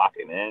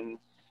locking in.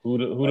 Who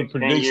the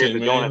prediction,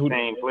 man? Doing the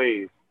same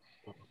plays.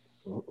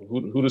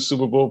 Who the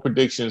Super Bowl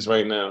predictions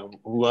right now?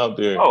 Who out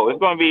there? Oh, it's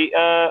going to be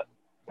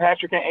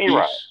Patrick and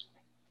A-Rod.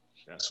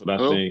 That's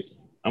what I think.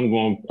 I'm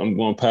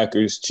going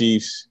Packers,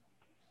 Chiefs.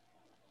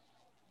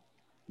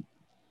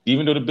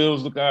 Even though the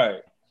Bills look all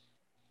right.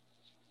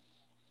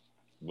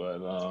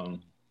 But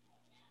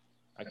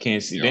I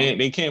can't see.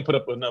 They can't put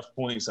up enough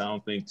points, I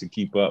don't think, to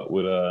keep up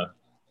with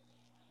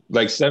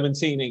like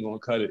 17 ain't gonna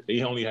cut it.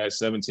 They only had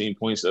 17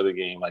 points the other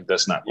game. Like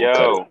that's not gonna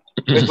cut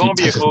it. It's gonna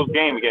be a close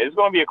game again. It's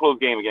gonna be a close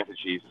game against the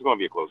Chiefs. It's gonna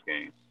be a close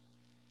game.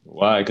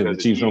 Why? Because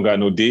the Chiefs don't got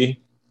no D?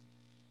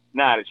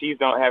 Nah, the Chiefs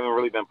haven't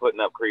really been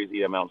putting up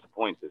crazy amounts of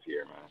points this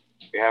year, man.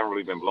 They haven't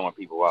really been blowing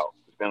people out.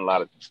 It's been a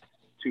lot of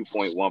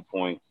 2-point,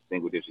 1-point,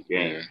 single-digit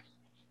games.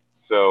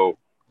 So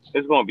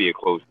it's gonna be a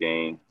close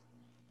game.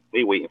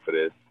 They waiting for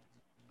this.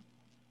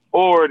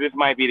 Or this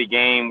might be the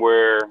game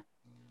where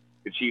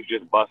the Chiefs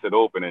just bust it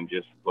open and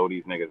just blow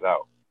these niggas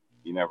out.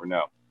 You never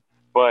know.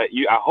 But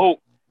I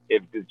hope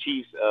if the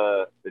Chiefs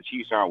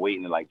aren't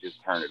waiting to like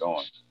just turn it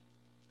on,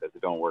 because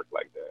it don't work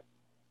like that.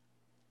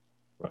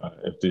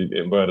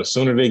 But the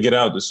sooner they get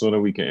out, the sooner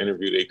we can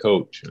interview their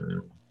coach.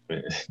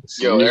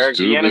 Yo, Eric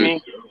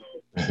Bieniemy.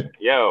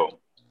 Yo,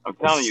 I'm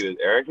telling you, this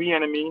Eric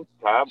Bieniemy,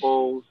 Todd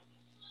Bowles,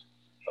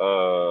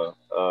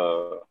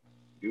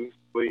 Deuce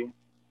Lee.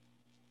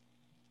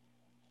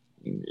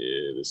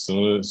 Yeah,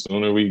 the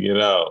sooner we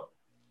get out.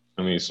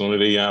 I mean, sooner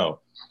they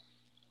out.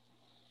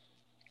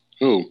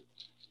 Who?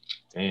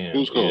 Damn.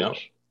 Who's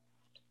coach?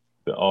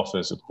 The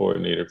offensive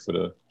coordinator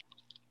for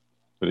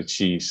the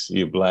Chiefs.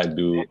 He a black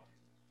dude.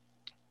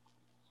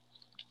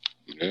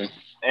 Yeah.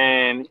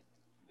 And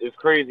it's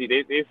crazy.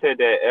 They said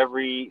that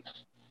every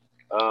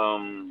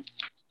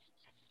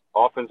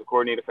offensive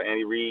coordinator for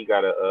Andy Reid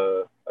got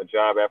a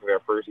job after their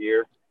first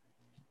year.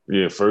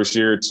 Yeah, first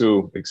year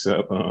too,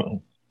 except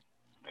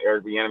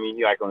Eric Bieniemy,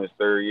 he like on his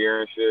third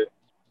year and shit.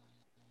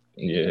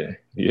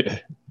 Yeah.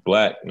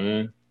 Black,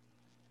 man.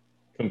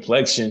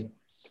 Complexion.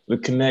 The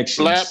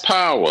connection. Black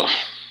power.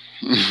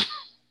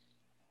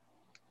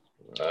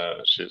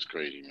 Shit's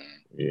crazy,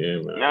 man.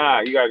 Yeah, man. Nah,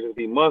 you gotta just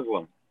be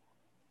Muslim.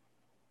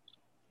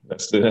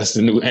 That's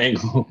the new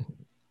angle.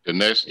 The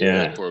next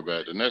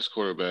quarterback, the next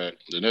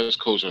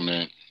coach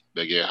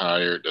that get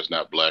hired that's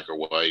not black or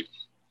white.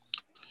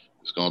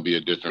 It's gonna be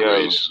a different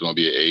race. It's gonna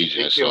be an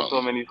Asian or something.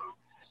 So many.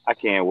 I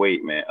can't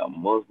wait, man. A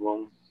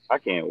Muslim. I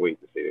can't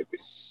wait to say that thing.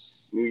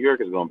 New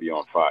York is gonna be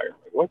on fire.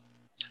 Like, what?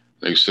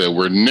 They said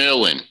we're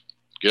kneeling.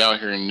 Get out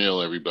here and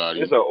kneel, everybody.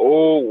 There's an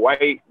old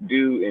white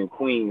dude in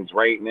Queens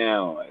right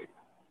now. Like,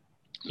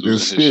 they're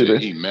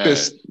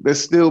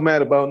still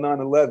mad about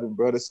 9/11,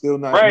 bro. They're still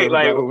not mad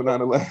over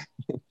 9/11.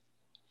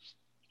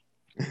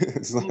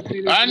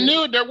 I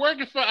knew they're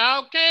working for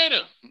Al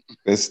Qaeda.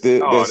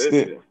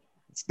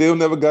 Still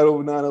never got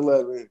over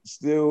 9/11.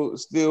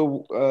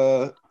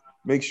 Still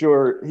make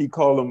sure he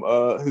called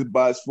him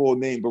by his full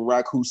name,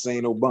 Barack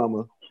Hussein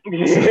Obama.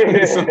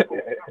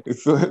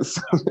 so that's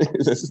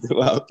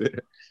still out there.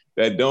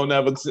 That don't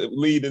ever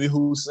lead the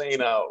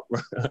Hussein out.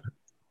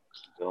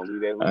 Don't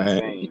leave that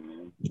Hussein,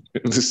 man.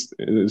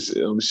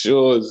 I'm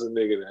sure it's a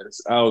nigga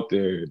that's out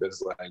there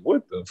that's like,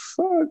 what the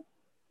fuck?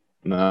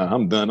 Nah,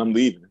 I'm done. I'm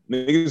leaving.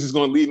 Niggas is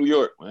gonna leave New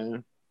York,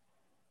 man.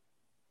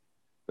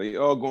 They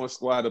all going to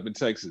squad up in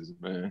Texas,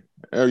 man.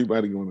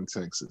 Everybody going to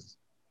Texas.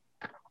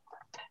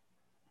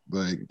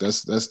 Like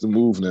that's the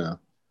move now.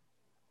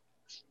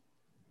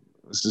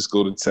 Let's just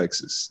go to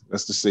Texas.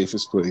 That's the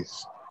safest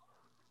place.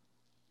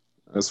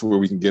 That's where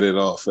we can get it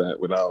off at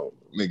without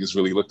niggas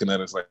really looking at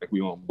us like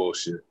we on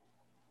bullshit.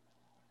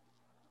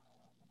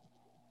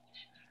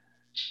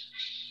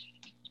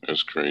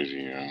 That's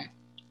crazy, yeah.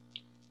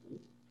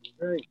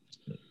 Right.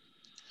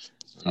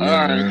 All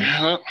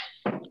right.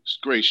 It's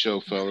a great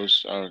show,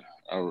 fellas. I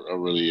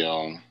really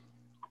I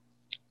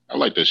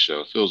like this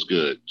show. It feels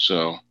good.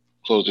 So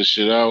close this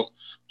shit out.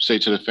 Say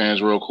to the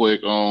fans real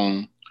quick.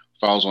 Follow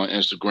us on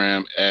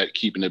Instagram at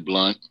Keeping It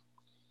Blunt.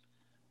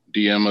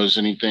 DM us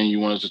anything you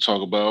want us to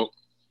talk about,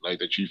 like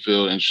that you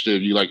feel interested.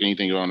 If you like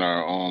anything on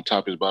our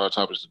topics about our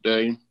topics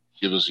today,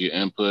 give us your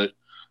input.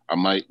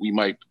 We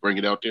might bring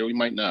it out there. We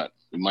might not.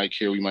 We might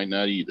care. We might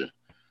not either.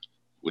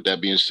 With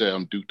that being said,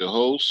 I'm Duke the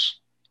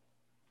host.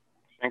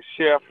 Thanks,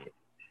 Chef.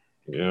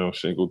 Yeah,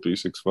 Shingle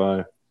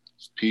 365.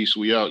 Peace.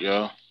 We out,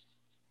 y'all.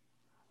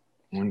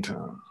 One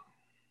time.